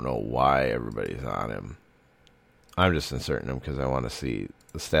 I don't know why everybody's on him. I'm just inserting him because I want to see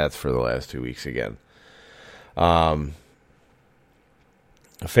the stats for the last 2 weeks again.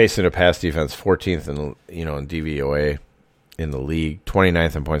 Facing a pass defense, 14th in DVOA in the league,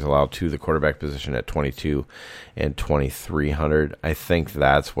 29th in points allowed to the quarterback position at 22 and 2,300. I think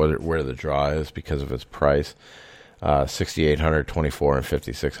that's where the draw is because of its price. 6,800, 24, and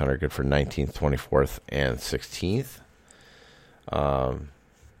 5,600, good for 19th, 24th, and 16th.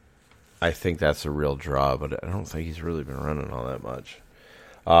 I think that's a real draw, but I don't think he's really been running all that much.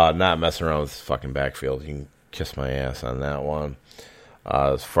 Not messing around with his fucking backfield. You can kiss my ass on that one.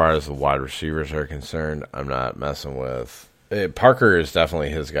 As far as the wide receivers are concerned, I'm not messing with... Parker is definitely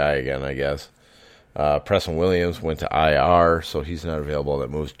his guy again, I guess. Preston Williams went to IR, so he's not available. That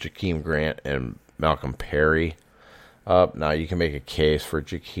moves Jakeem Grant and Malcolm Perry up. Now, you can make a case for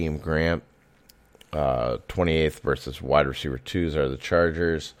Jakeem Grant. 28th versus wide receiver 2s are the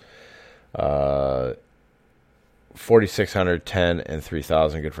Chargers. 4,600, 10, and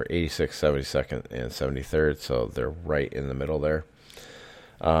 3,000, good for 86th, 72nd, and 73rd, so they're right in the middle there.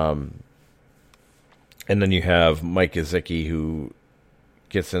 And then you have Mike Gesicki, who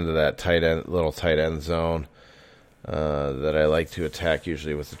gets into that little tight end zone that I like to attack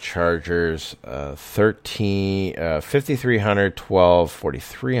usually with the Chargers. 5,300, 12,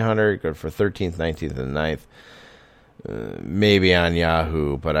 4,300, good for 13th, 19th, and 9th. Maybe on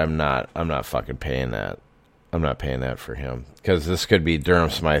Yahoo, but I'm not fucking paying that. I'm not paying that for him because this could be Durham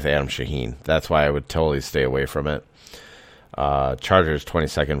Smythe, Adam Shaheen. That's why I would totally stay away from it. Chargers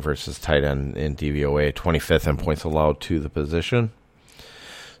 22nd versus tight end in DVOA, 25th in points allowed to the position.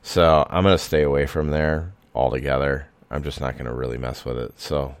 So I'm going to stay away from there altogether. I'm just not going to really mess with it.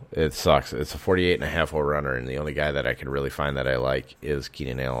 So it sucks. It's a 48.5 over-under, and the only guy that I can really find that I like is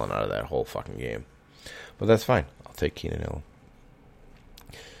Keenan Allen out of that whole fucking game. But that's fine. I'll take Keenan Allen.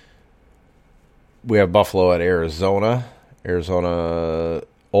 We have Buffalo at Arizona. Arizona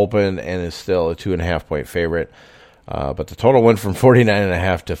opened and is still a 2.5-point favorite. But the total went from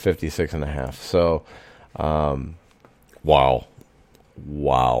 49.5 to 56.5. So, wow.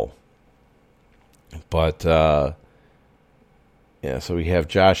 But, yeah, so we have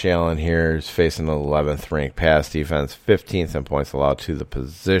Josh Allen here. He's facing the 11th ranked pass defense, 15th in points allowed to the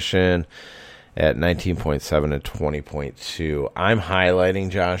position at 19.7 and 20.2. I'm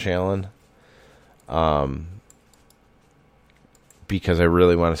highlighting Josh Allen because I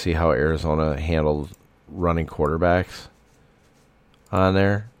really want to see how Arizona handled running quarterbacks on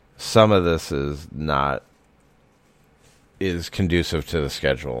there. Some of this is not is conducive to the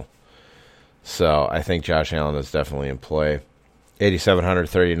schedule. So I think Josh Allen is definitely in play. 8,700,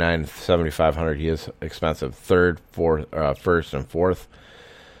 39, 7,500. He is expensive. Third, fourth, first, and fourth.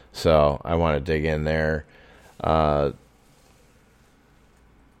 So I want to dig in there. I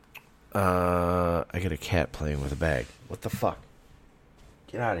got a cat playing with a bag. What the fuck?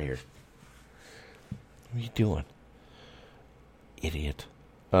 Get out of here. What are you doing? Idiot.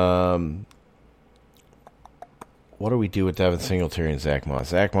 What do we do with Devin Singletary and Zach Moss?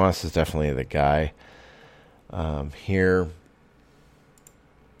 Zach Moss is definitely the guy. Here,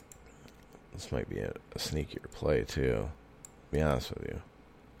 this might be a sneakier play too. To be honest with you,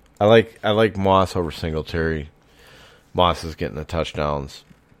 I like Moss over Singletary. Moss is getting the touchdowns.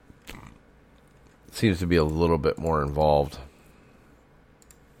 Seems to be a little bit more involved.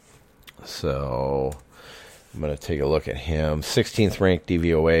 So I'm going to take a look at him. 16th ranked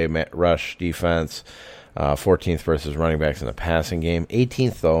DVOA rush defense. 14th versus running backs in the passing game.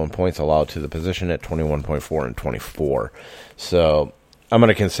 18th, though, in points allowed to the position at 21.4 and 24. So I'm going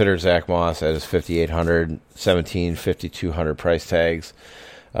to consider Zach Moss at his 5,800, 17, 5,200 price tags.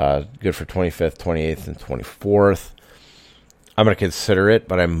 Good for 25th, 28th, and 24th. I'm going to consider it,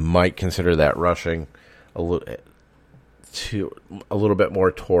 but I might consider that rushing a little bit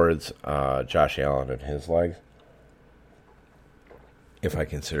more towards Josh Allen and his legs. If I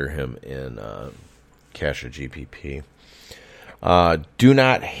consider him in cash or GPP. Do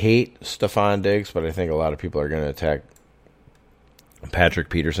not hate Stephon Diggs, but I think a lot of people are going to attack Patrick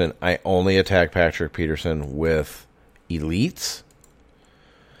Peterson. I only attack Patrick Peterson with elites.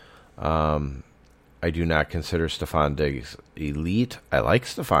 I do not consider Stephon Diggs elite. I like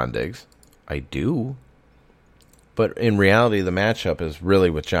Stephon Diggs. I do. But in reality, the matchup is really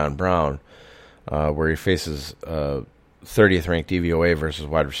with John Brown, where he faces 30th ranked DVOA versus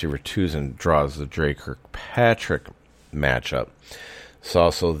wide receiver 2s and draws the Drake Kirkpatrick matchup. It's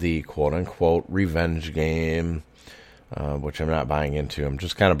also the quote-unquote revenge game, which I'm not buying into. I'm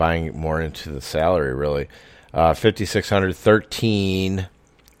just kind of buying more into the salary, really. 5,600, 13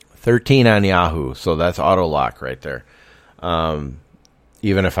 on Yahoo, so that's auto lock right there.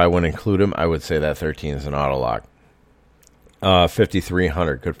 Even if I wouldn't include him, I would say that 13 is an auto lock.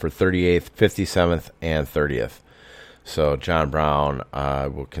 5,300, good for 38th, 57th, and 30th. So John Brown,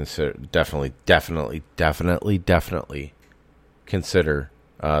 will consider definitely consider.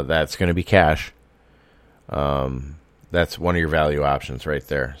 That's going to be cash. That's one of your value options right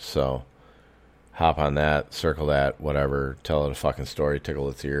there. So hop on that, circle that, whatever. Tell it a fucking story, tickle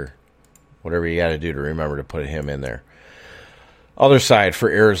its ear, whatever you got to do to remember to put him in there. Other side for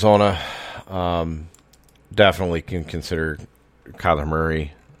Arizona, definitely can consider Kyler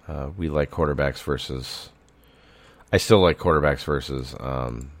Murray. We like quarterbacks versus. I still like quarterbacks versus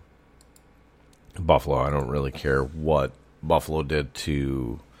Buffalo. I don't really care what Buffalo did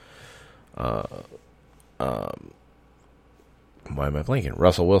to. Why am I blanking?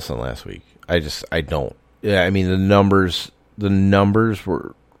 Russell Wilson last week. I don't. Yeah, I mean the numbers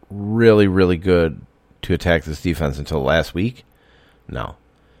were really, really good to attack this defense until last week. No,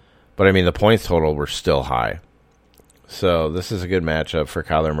 but I mean the points total were still high. So this is a good matchup for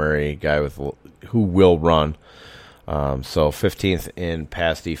Kyler Murray, guy who will run. So 15th in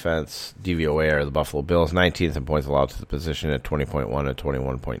pass defense, DVOA are the Buffalo Bills. 19th in points allowed to the position at 20.1 and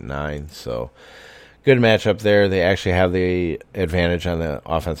 21.9. So good matchup there. They actually have the advantage on the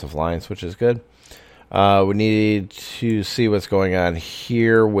offensive lines, which is good. We need to see what's going on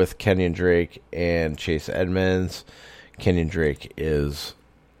here with Kenyon Drake and Chase Edmonds. Kenyon Drake is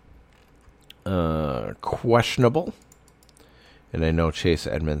questionable. And I know Chase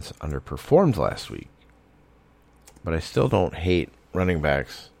Edmonds underperformed last week. But I still don't hate running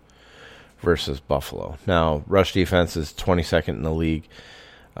backs versus Buffalo. Now, rush defense is 22nd in the league.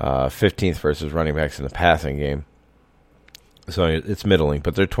 15th versus running backs in the passing game. So it's middling.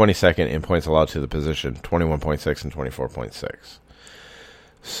 But they're 22nd in points allowed to the position. 21.6 and 24.6.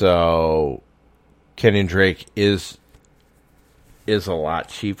 So Kenyon Drake is a lot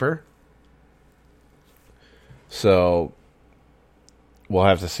cheaper. So we'll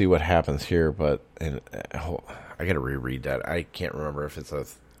have to see what happens here, but I got to reread that. I can't remember if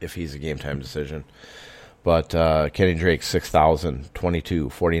he's a game time decision. But Kenny Drake 6,000, 22,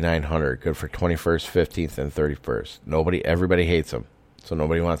 4,900, good for 21st, 15th, and 31st. Everybody hates him, so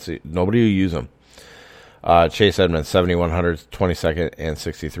nobody will use him. Chase Edmonds 7,100, 22nd, and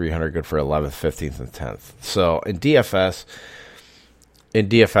 6,300, good for 11th, 15th, and 10th. So in DFS,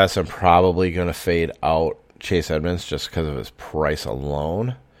 I'm probably going to fade out Chase Edmonds just because of his price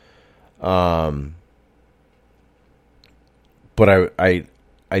alone. But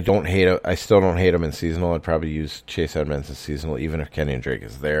I don't hate him. I still don't hate him in seasonal. I'd probably use Chase Edmonds in seasonal, even if Kenyon Drake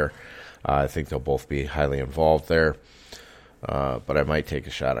is there. I think they'll both be highly involved there. But I might take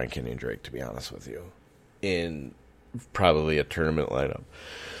a shot on Kenyon Drake, to be honest with you, in probably a tournament lineup.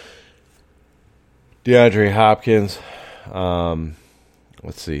 DeAndre Hopkins.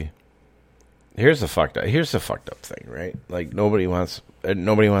 Let's see. Here's the fucked up thing, right? Like nobody wants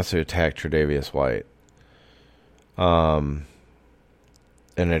to attack Tre'Davious White.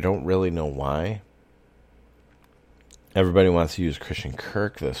 And I don't really know why. Everybody wants to use Christian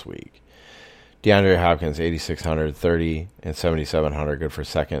Kirk this week. DeAndre Hopkins, 8,600, 30, and 7,700. Good for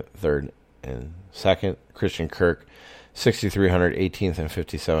second, third, and second. Christian Kirk, 6,300, 18th, and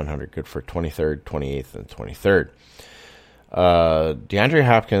 5,700. Good for 23rd, 28th, and 23rd. DeAndre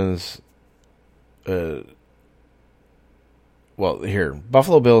Hopkins,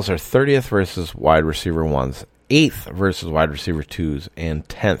 Buffalo Bills are 30th versus wide receiver ones, 8th versus wide receiver twos, and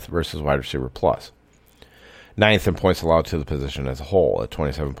 10th versus wide receiver plus. 9th in points allowed to the position as a whole at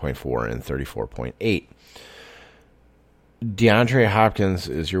 27.4 and 34.8. DeAndre Hopkins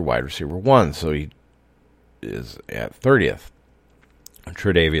is your wide receiver one, so he is at 30th.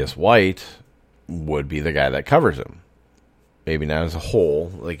 Tre'Davious White would be the guy that covers him. Maybe not as a whole.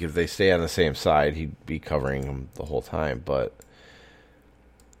 Like if they stay on the same side, he'd be covering him the whole time, but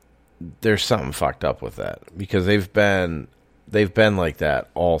there's something fucked up with that because they've been like that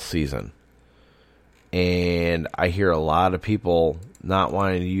all season. And I hear a lot of people not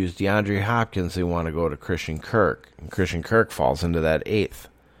wanting to use DeAndre Hopkins. They want to go to Christian Kirk. And Christian Kirk falls into that 8th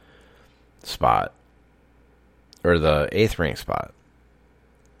spot. Or the 8th ranked spot.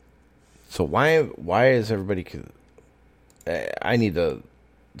 So why is everybody... I need to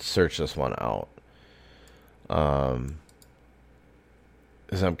search this one out. Because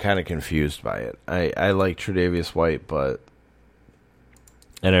I'm kind of confused by it. I like Tre'Davious White,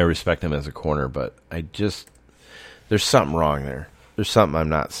 and I respect him as a corner, but there's something wrong there. There's something I'm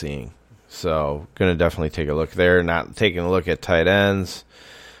not seeing. So, going to definitely take a look there. Not taking a look at tight ends.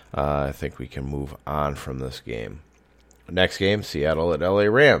 I think we can move on from this game. Next game, Seattle at LA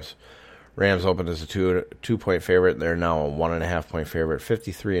Rams. Rams opened as a 2-point favorite. They're now a 1.5-point favorite.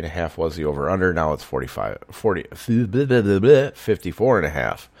 53.5 was the over-under. Now it's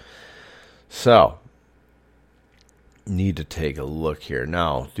 54.5. So, need to take a look here.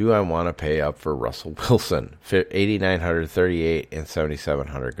 Now, do I want to pay up for Russell Wilson? 8,900, 38, and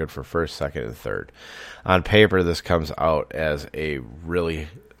 7,700. Good for first, second, and third. On paper, this comes out as a really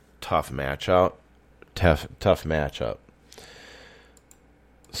tough matchup. Tough matchup.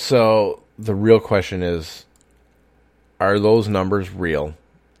 So, the real question is, are those numbers real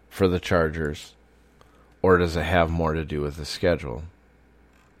for the Chargers, or does it have more to do with the schedule?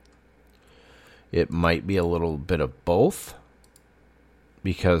 It might be a little bit of both,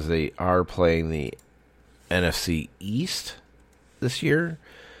 because they are playing the NFC East this year,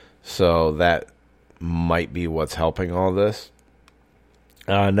 so that might be what's helping all this.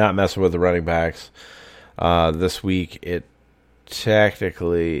 Not messing with the running backs. This week, it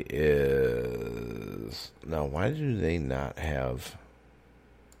technically is... Now, why do they not have...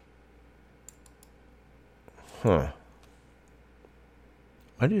 Why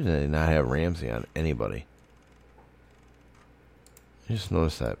do they not have Ramsey on anybody? I just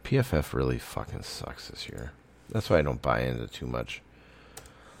noticed that. PFF really fucking sucks this year. That's why I don't buy into too much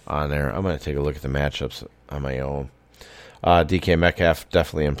on there. I'm going to take a look at the matchups on my own. DK Metcalf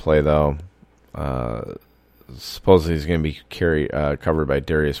definitely in play, though. Supposedly he's going to be covered by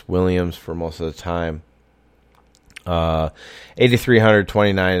Darius Williams for most of the time. 8,300,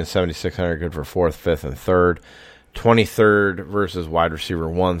 29, and 7,600. Good for fourth, fifth, and third. 23rd versus wide receiver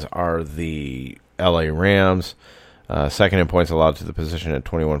ones are the LA Rams. Second in points allowed to the position at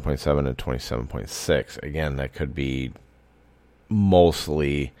 21.7 and 27.6. Again, that could be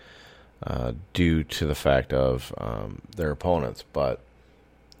mostly due to the fact of their opponents. But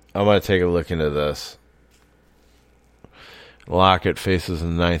I'm going to take a look into this. Lockett faces the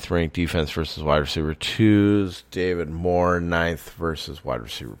 9th-ranked defense versus wide receiver twos. David Moore, 9th versus wide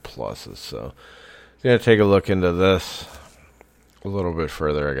receiver pluses. So I'm going to take a look into this a little bit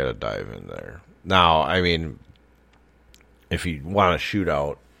further. I got to dive in there. Now, I mean, if you want a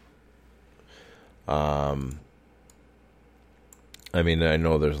shootout, I mean, I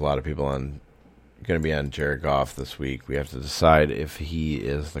know there's a lot of people going to be on Jared Goff this week. We have to decide if he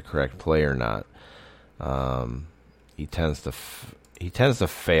is the correct play or not. He tends to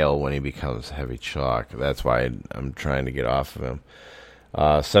fail when he becomes heavy chalk. That's why I'm trying to get off of him.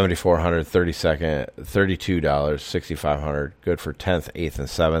 $7,400, 32nd, $32, $6,500. Good for 10th, 8th, and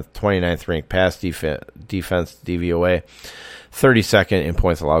 7th. 29th ranked pass defense DVOA. 32nd in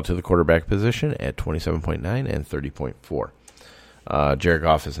points allowed to the quarterback position at 27.9 and 30.4. Jared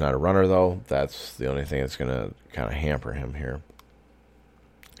Goff is not a runner, though. That's the only thing that's going to kind of hamper him here.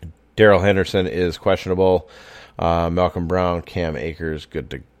 Darrell Henderson is questionable. Malcolm Brown, Cam Akers, good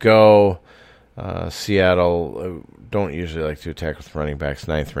to go. Seattle don't usually like to attack with running backs.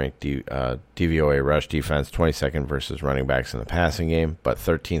 9th ranked DVOA rush defense, 22nd versus running backs in the passing game, but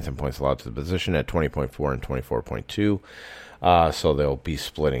 13th in points allowed to the position at 20.4 and 24.2. So they'll be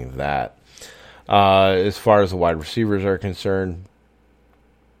splitting that. As far as the wide receivers are concerned,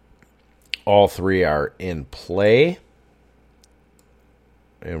 all three are in play.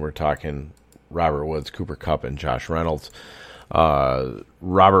 And we're talking Robert Woods, Cooper Kupp, and Josh Reynolds.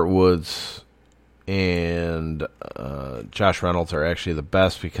 Robert Woods and Josh Reynolds are actually the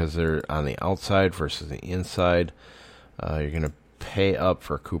best because they're on the outside versus the inside. You're going to pay up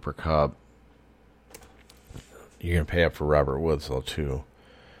for Cooper Kupp. You're going to pay up for Robert Woods, though, too.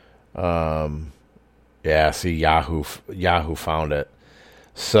 Yeah, see, Yahoo found it.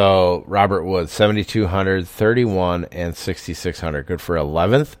 So, Robert Woods, 7,200, 31, and 6,600. Good for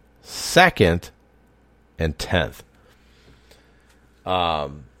 11th, 2nd, and 10th.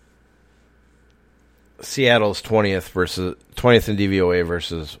 Seattle's 20th in DVOA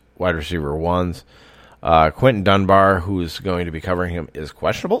versus wide receiver ones. Quentin Dunbar, who's going to be covering him, is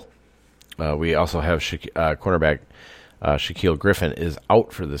questionable. We also have cornerback Shaquille Griffin is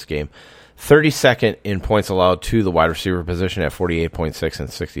out for this game. 32nd in points allowed to the wide receiver position at 48.6 and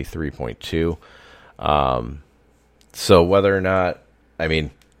 63.2. So whether or not, I mean,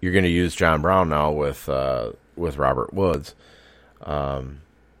 you're going to use John Brown now with Robert Woods. Because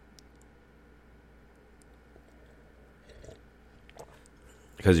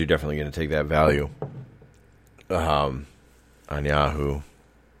you're definitely going to take that value on Yahoo.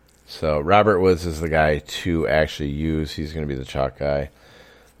 So Robert Woods is the guy to actually use. He's going to be the chalk guy.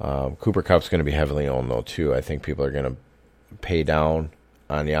 Cooper Kupp's going to be heavily owned, though, too. I think people are going to pay down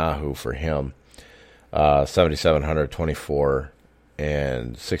on Yahoo for him. 7,700, 24,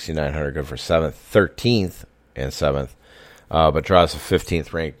 and 6,900 good for 7th, 13th, and 7th. But draws a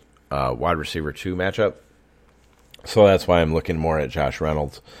 15th ranked wide receiver 2 matchup. So that's why I'm looking more at Josh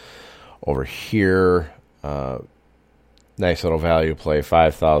Reynolds over here. Nice little value play,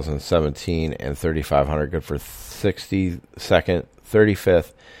 5,000, 17, and 3,500 good for 62nd,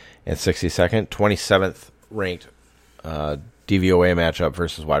 35th, and 62nd. 27th ranked DVOA matchup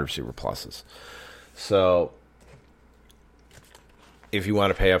versus wide receiver pluses. So if you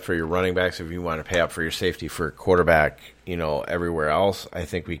want to pay up for your running backs, if you want to pay up for your safety for quarterback, everywhere else, I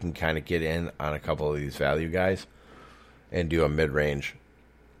think we can kind of get in on a couple of these value guys and do a mid-range,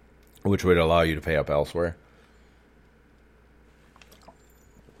 which would allow you to pay up elsewhere.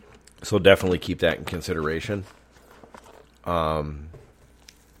 So definitely keep that in consideration. I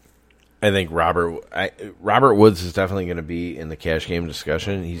think Robert Woods is definitely going to be in the cash game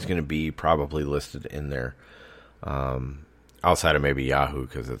discussion. He's going to be probably listed in there, outside of maybe Yahoo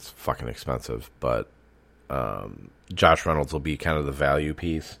because it's fucking expensive. But Josh Reynolds will be kind of the value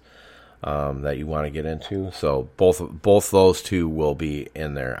piece that you want to get into. So both those two will be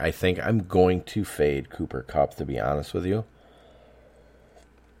in there. I think I'm going to fade Cooper Kupp, to be honest with you.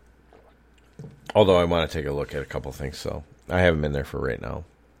 Although I want to take a look at a couple things, so I have him in there for right now.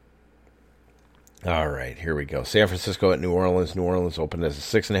 All right, here we go. San Francisco at New Orleans. New Orleans opened as a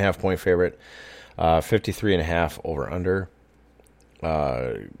 6.5-point favorite. 53.5 over under.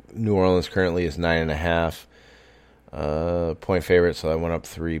 New Orleans currently is 9.5 point favorite, so that went up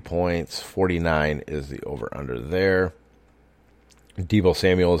 3 points. 49 is the over under there. Deebo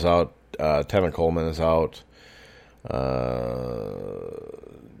Samuel is out. Tevin Coleman is out.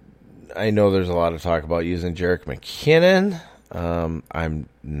 I know there's a lot of talk about using Jerick McKinnon. I'm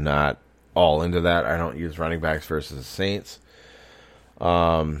not all into that. I don't use running backs versus the Saints.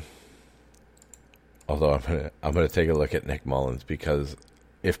 Although I'm gonna take a look at Nick Mullins, because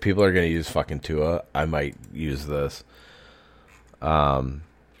if people are gonna use fucking Tua, I might use this. I'm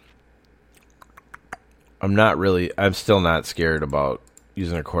still not scared about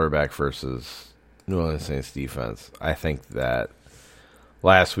using a quarterback versus New Orleans Saints defense. I think that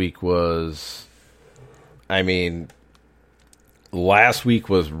last week was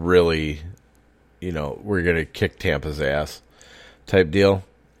really, we're going to kick Tampa's ass type deal.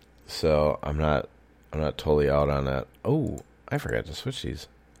 So I'm not totally out on that. Oh, I forgot to switch these.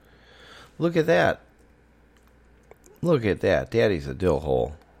 Look at that. Daddy's a dill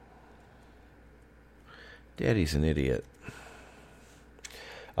hole. Daddy's an idiot.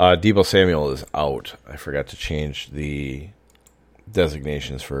 Deebo Samuel is out. I forgot to change the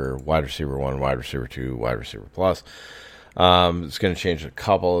designations for wide receiver 1, wide receiver 2, wide receiver plus. It's going to change a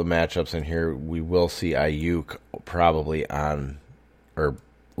couple of matchups in here. We will see Ayuk probably on, or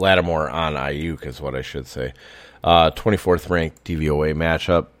Lattimore on Ayuk is what I should say. 24th ranked DVOA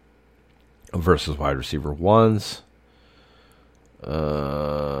matchup versus wide receiver 1s.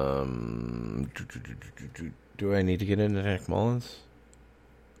 Do I need to get into Nick Mullins?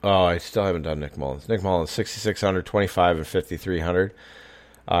 Oh, I still haven't done Nick Mullins. Nick Mullins, 6,600, 25, and 5,300.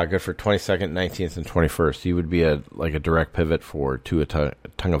 Good for 22nd, 19th, and 21st. He would be a direct pivot for Tua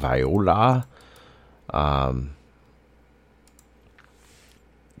Tagovailoa.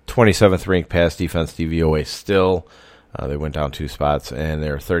 27th ranked pass defense DVOA still. They went down 2 spots, and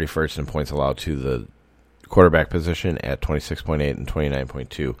they're 31st in points allowed to the quarterback position at 26.8 and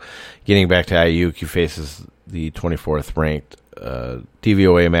 29.2. Getting back to Ayuk, he faces the 24th ranked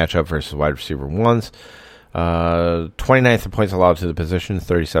DVOA matchup versus wide receiver 1s. 29th in points allowed to the position,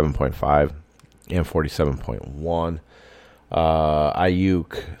 37.5 and 47.1.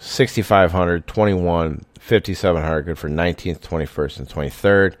 Ayuk, 6,500, 21, 5,700, good for 19th, 21st, and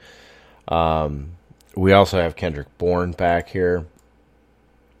 23rd. We also have Kendrick Bourne back here.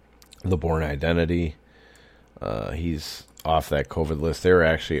 The Bourne identity. He's off that COVID list. They were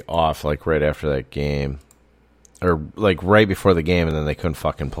actually off right after that game. Or right before the game, and then they couldn't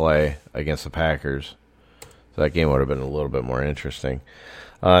fucking play against the Packers. So that game would have been a little bit more interesting.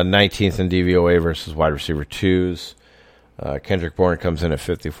 19th in DVOA versus wide receiver 2s. Kendrick Bourne comes in at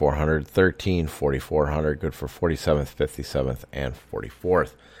 5,400, 13, 4,400, good for 47th, 57th, and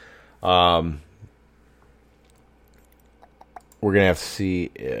 44th. We're going to have to see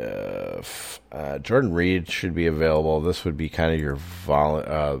if Jordan Reed should be available. This would be kind of your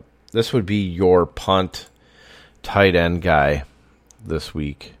this would be your punt tight end guy this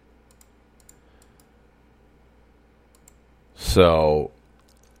week. So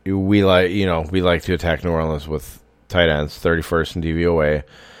we like to attack New Orleans with tight ends. 31st in DVOA,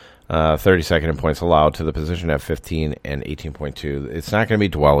 32nd in points allowed to the position at 15 and 18.2. It's not going to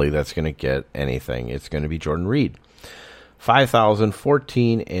be Dwelly that's going to get anything. It's going to be Jordan Reed. 5,000,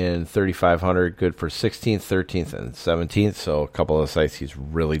 14, and 3,500. Good for 16th, 13th, and 17th. So a couple of sites he's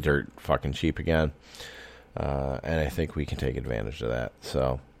really dirt fucking cheap again. And I think we can take advantage of that.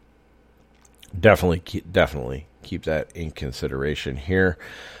 So definitely keep that in consideration here.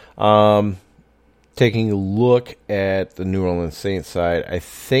 Taking a look at the New Orleans Saints side, I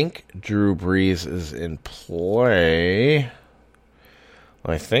think Drew Brees is in play.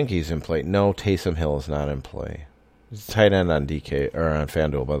 I think he's in play. No, Taysom Hill is not in play. He's a tight end on DK or on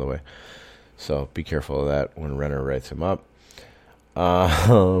FanDuel, by the way. So be careful of that when Renner writes him up.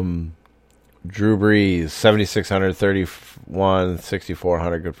 Drew Brees, 7,600, 31,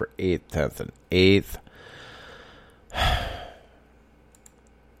 6,400, good for 8th, 10th, and 8th.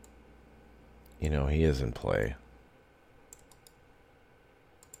 He is in play.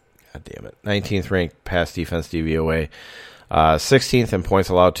 God damn it. 19th ranked pass defense DVOA. 16th in points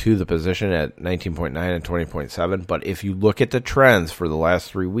allowed to the position at 19.9 and 20.7. But if you look at the trends for the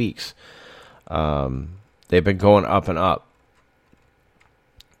last 3 weeks, they've been going up and up.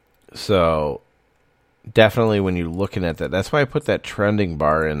 So definitely when you're looking at that, that's why I put that trending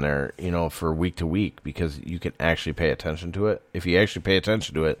bar in there, for week to week, because you can actually pay attention to it. If you actually pay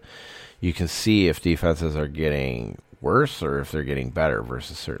attention to it, you can see if defenses are getting worse or if they're getting better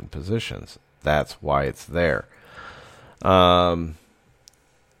versus certain positions. That's why it's there. Alvin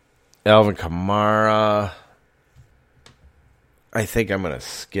Kamara, I think I'm going to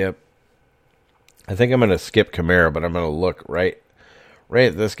skip Kamara, but I'm going to look right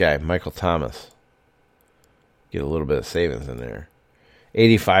at this guy, Michael Thomas. Get a little bit of savings in there.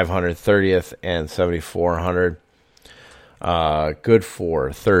 8,500, 30th, and 7,400. Good for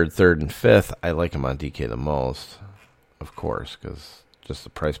 3rd, and 5th. I like him on DK the most, of course, because just the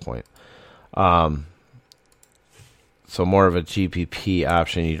price point. So more of a GPP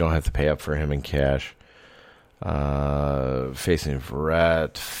option. You don't have to pay up for him in cash. Facing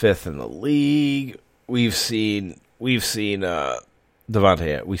Verrett, 5th in the league. We've seen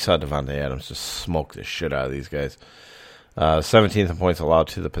Devontae. We saw Devontae Adams just smoke the shit out of these guys. 17th in points allowed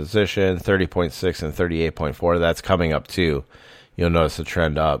to the position, 30.6 and 38.4. That's coming up too. You'll notice the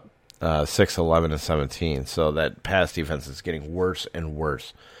trend up. 6, 11, and 17. So that pass defense is getting worse and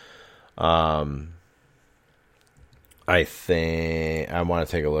worse. I think I want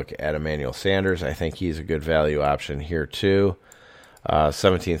to take a look at Emmanuel Sanders. I think he's a good value option here too.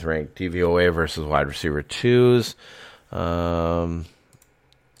 17th ranked DVOA versus wide receiver 2s.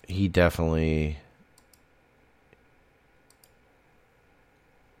 He definitely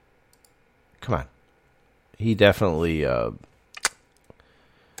he definitely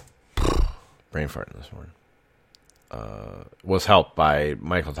brain farting this morning. Was helped by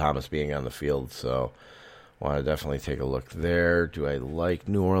Michael Thomas being on the field, so want to definitely take a look there. Do I like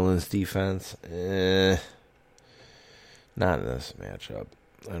New Orleans defense? Not in this matchup.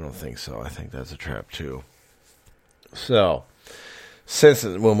 I don't think so. I think that's a trap too. So,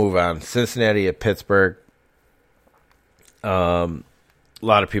 we'll move on. Cincinnati at Pittsburgh. A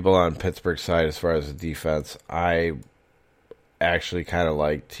lot of people on Pittsburgh's side as far as the defense. I actually kind of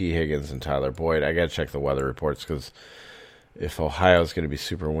like T. Higgins and Tyler Boyd. I got to check the weather reports because if Ohio's going to be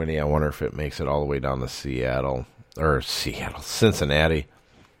super windy, I wonder if it makes it all the way down to Cincinnati.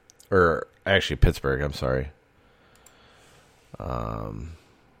 Or actually Pittsburgh, I'm sorry.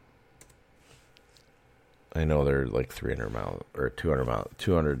 I know they're like 300 miles or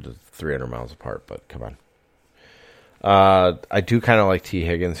 200 to 300 miles apart, but come on. I do kind of like T.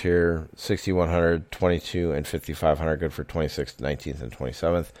 Higgins here. 6,100, 22, and 5,500. Good for 26th, 19th, and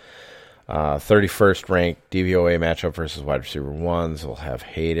 27th. 31st ranked DVOA matchup versus wide receiver ones. We'll have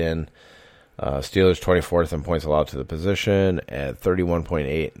Hayden. Steelers 24th in points allowed to the position at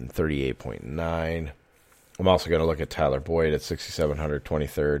 31.8 and 38.9. I'm also going to look at Tyler Boyd at 6,700,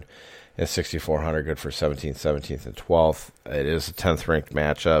 23rd, and 6,400. Good for 17th, 17th, and 12th. It is a 10th ranked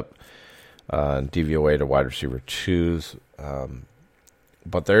matchup. DVOA to wide receiver twos.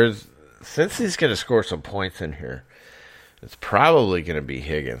 But since he's going to score some points in here, it's probably going to be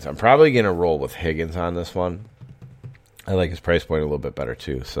Higgins. I'm probably going to roll with Higgins on this one. I like his price point a little bit better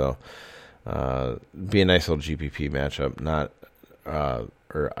too. So, be a nice little GPP matchup,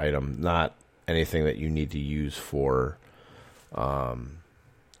 or item, not anything that you need to use for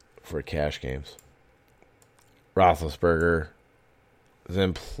cash games. Roethlisberger is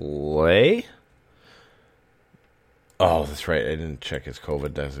in play. Oh, that's right. I didn't check his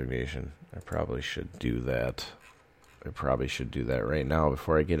COVID designation. I probably should do that. Right now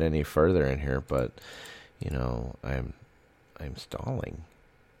before I get any further in here. But I'm stalling.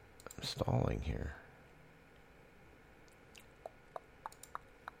 I'm stalling here.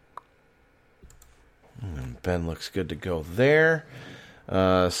 Ben looks good to go there.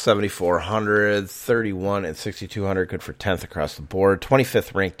 7,400, 31, and 6,200. Good for 10th across the board.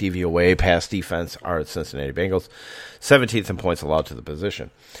 25th ranked DVOA pass defense are the Cincinnati Bengals. 17th in points allowed to the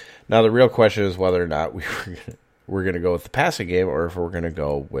position. Now, the real question is whether or not we're going to go with the passing game or if we're going to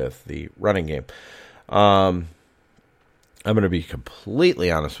go with the running game. I'm going to be completely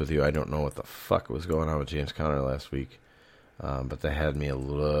honest with you. I don't know what the fuck was going on with James Conner last week, but that had me a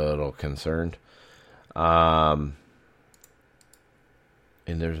little concerned. And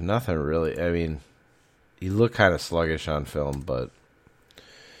there's nothing really. I mean, he looked kind of sluggish on film, but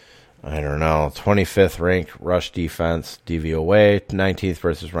I don't know. 25th ranked rush defense, DVOA. 19th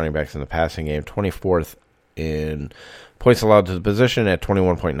versus running backs in the passing game. 24th in points allowed to the position at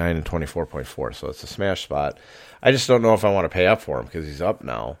 21.9 and 24.4. So it's a smash spot. I just don't know if I want to pay up for him because he's up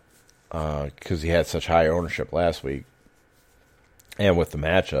now. Because he had such high ownership last week. And with the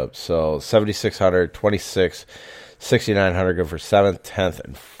matchup. So 7,600, 26, 6,900 go for 7th, 10th,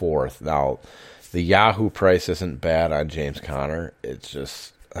 and 4th. Now, the Yahoo price isn't bad on James Conner. It's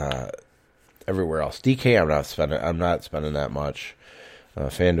just everywhere else. DK, I'm not spending that much.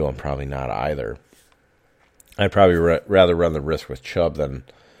 FanDuel, I'm probably not either. I'd probably rather run the risk with Chubb than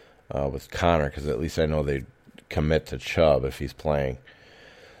with Conner because at least I know they commit to Chubb if he's playing.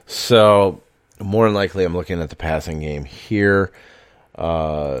 So, more than likely, I'm looking at the passing game here.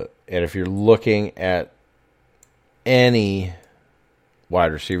 And if you're looking at any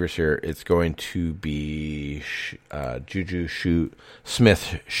wide receivers here, it's going to be Juju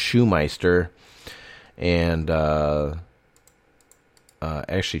Smith-Schumacher and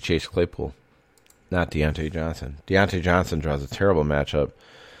actually Chase Claypool, not Deontay Johnson. Deontay Johnson draws a terrible matchup.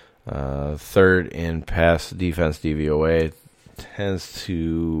 Third in pass defense DVOA. Tends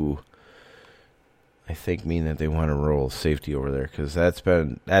to, I think, mean that they want to roll safety over there because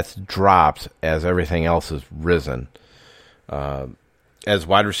that's dropped as everything else has risen. As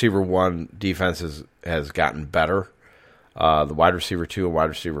wide receiver one defense has gotten better, the wide receiver two and wide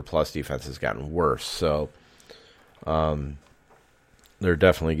receiver plus defense has gotten worse. So they're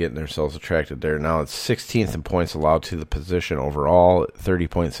definitely getting themselves attracted there. Now it's 16th in points allowed to the position overall,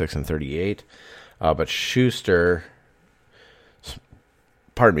 30.6 and 38. But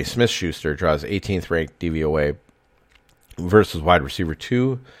Smith-Schuster draws 18th ranked DVOA versus wide receiver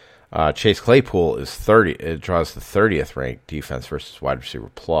 2. Chase Claypool is 30. It draws the 30th ranked defense versus wide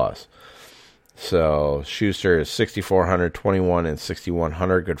receiver plus. So Schuster is 6,400, 21, and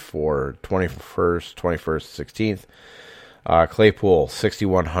 6,100. Good for 21st, 16th. Claypool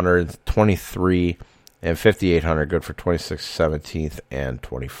 6,100, 23, and 5,800, good for 26th, 17th, and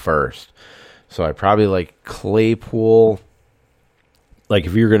 21st. So I probably like Claypool. Like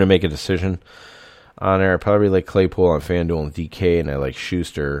if you're going to make a decision on there, I probably like Claypool on FanDuel and DK, and I like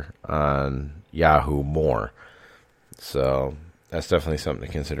Schuster on Yahoo more. So that's definitely something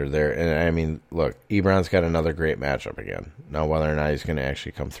to consider there. And I mean, look, Ebron's got another great matchup again. Now whether or not he's going to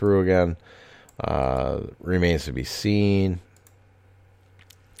actually come through again remains to be seen.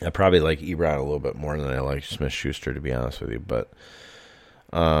 I probably like Ebron a little bit more than I like Smith-Schuster, to be honest with you. But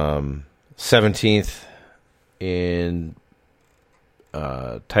 17th in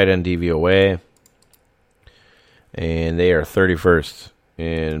tight end DVOA, and they are 31st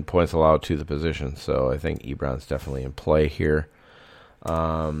in points allowed to the position. So I think Ebron's definitely in play here.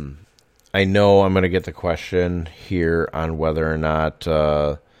 I know I'm going to get the question here on whether or not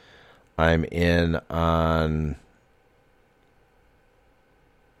I'm in on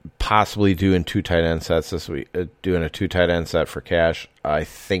possibly doing 2 tight end sets this week, doing a 2 tight end set for cash. I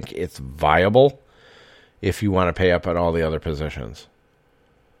think it's viable if you want to pay up at all the other positions.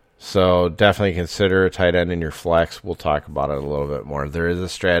 So definitely consider a tight end in your flex. We'll talk about it a little bit more. There is a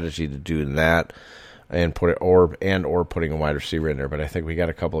strategy to doing that and put it or putting a wide receiver in there. But I think we got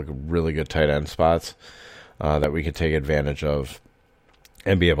a couple of really good tight end spots that we could take advantage of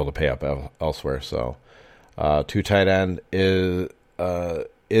and be able to pay up elsewhere. So 2 tight end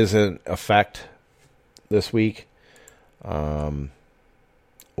is in effect this week. We'll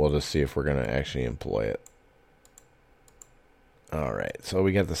just see if we're going to actually employ it. All right, so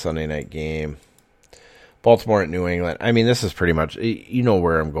we got the Sunday night game. Baltimore at New England. I mean, this is pretty much, you know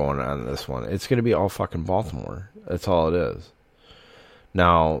where I'm going on this one. It's going to be all fucking Baltimore. That's all it is.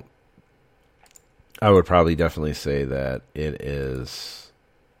 Now, I would probably definitely say that it is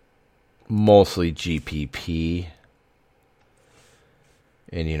mostly GPP.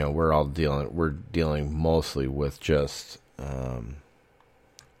 And, you know, we're dealing mostly with just the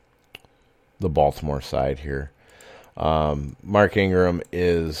Baltimore side here. Mark Ingram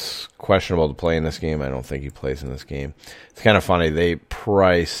is questionable to play in this game. I don't think he plays in this game. It's kind of funny. They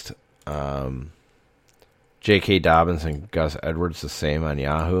priced J.K. Dobbins and Gus Edwards the same on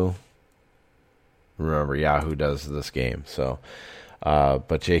Yahoo. Remember, Yahoo does this game. So,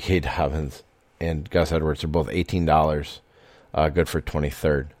 but J.K. Dobbins and Gus Edwards are both $18. Good for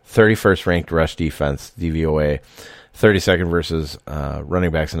 23rd. 31st ranked rush defense, DVOA. 32nd versus running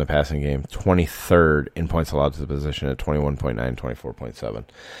backs in the passing game. 23rd in points allowed to the position at 21.9, 24.7.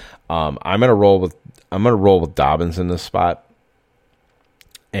 I'm gonna roll with Dobbins in this spot,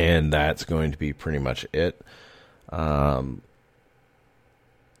 and that's going to be pretty much it. That's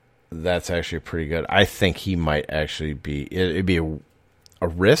actually pretty good. I think he might actually be. It'd be a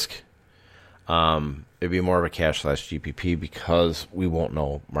risk. It'd be more of a cash / GPP because we won't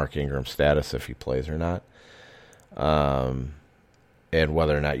know Mark Ingram's status if he plays or not. And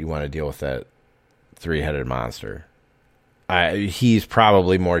whether or not you want to deal with that 3-headed monster. He's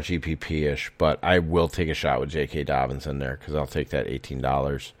probably more GPP-ish, but I will take a shot with J.K. Dobbins in there because I'll take that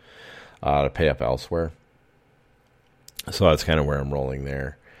 $18 to pay up elsewhere. So that's kind of where I'm rolling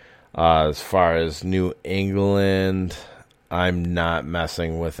there. As far as New England, I'm not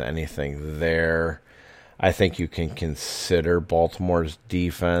messing with anything there. I think you can consider Baltimore's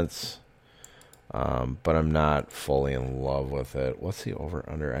defense. But I'm not fully in love with it. What's the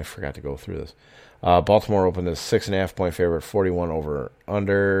over-under? I forgot to go through this. Baltimore opened as 6.5-point favorite, 41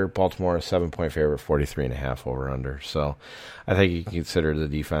 over-under. Baltimore a 7-point favorite, 43.5 over-under. So I think you can consider the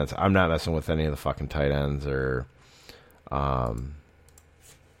defense. I'm not messing with any of the fucking tight ends or none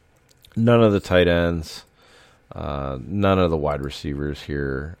of the tight ends, none of the wide receivers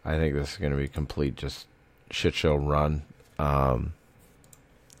here. I think this is going to be a complete just shit show run.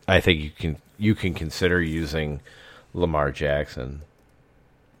 I think you can consider using Lamar Jackson,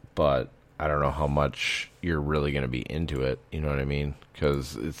 but I don't know how much you're really going to be into it. You know what I mean?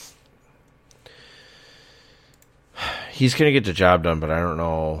 Because he's going to get the job done, but I don't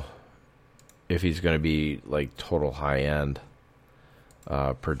know if he's going to be like total high end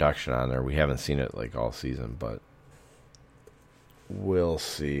production on there. We haven't seen it like all season, but we'll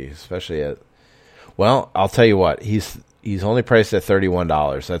see. Especially I'll tell you what, he's only priced at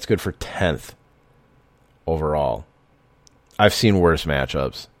 $31. That's good for 10th overall. I've seen worse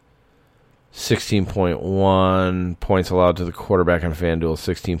matchups. 16.1 points allowed to the quarterback on FanDuel,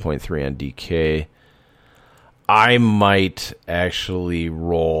 16.3 on DK. I might actually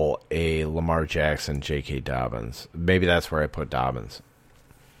roll a Lamar Jackson, J.K. Dobbins. Maybe that's where I put Dobbins.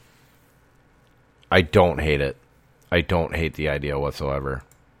 I don't hate it. I don't hate the idea whatsoever.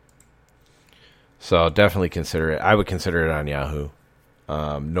 So definitely consider it. I would consider it on Yahoo.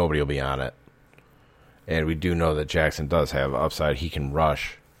 Nobody will be on it. And we do know that Jackson does have upside. He can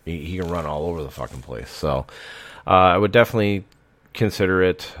rush. He can run all over the fucking place. So I would definitely consider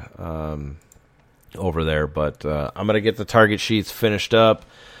it over there. But I'm going to get the target sheets finished up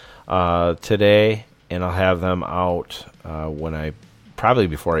today, and I'll have them out probably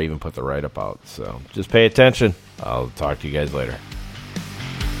before I even put the write-up out. So just pay attention. I'll talk to you guys later.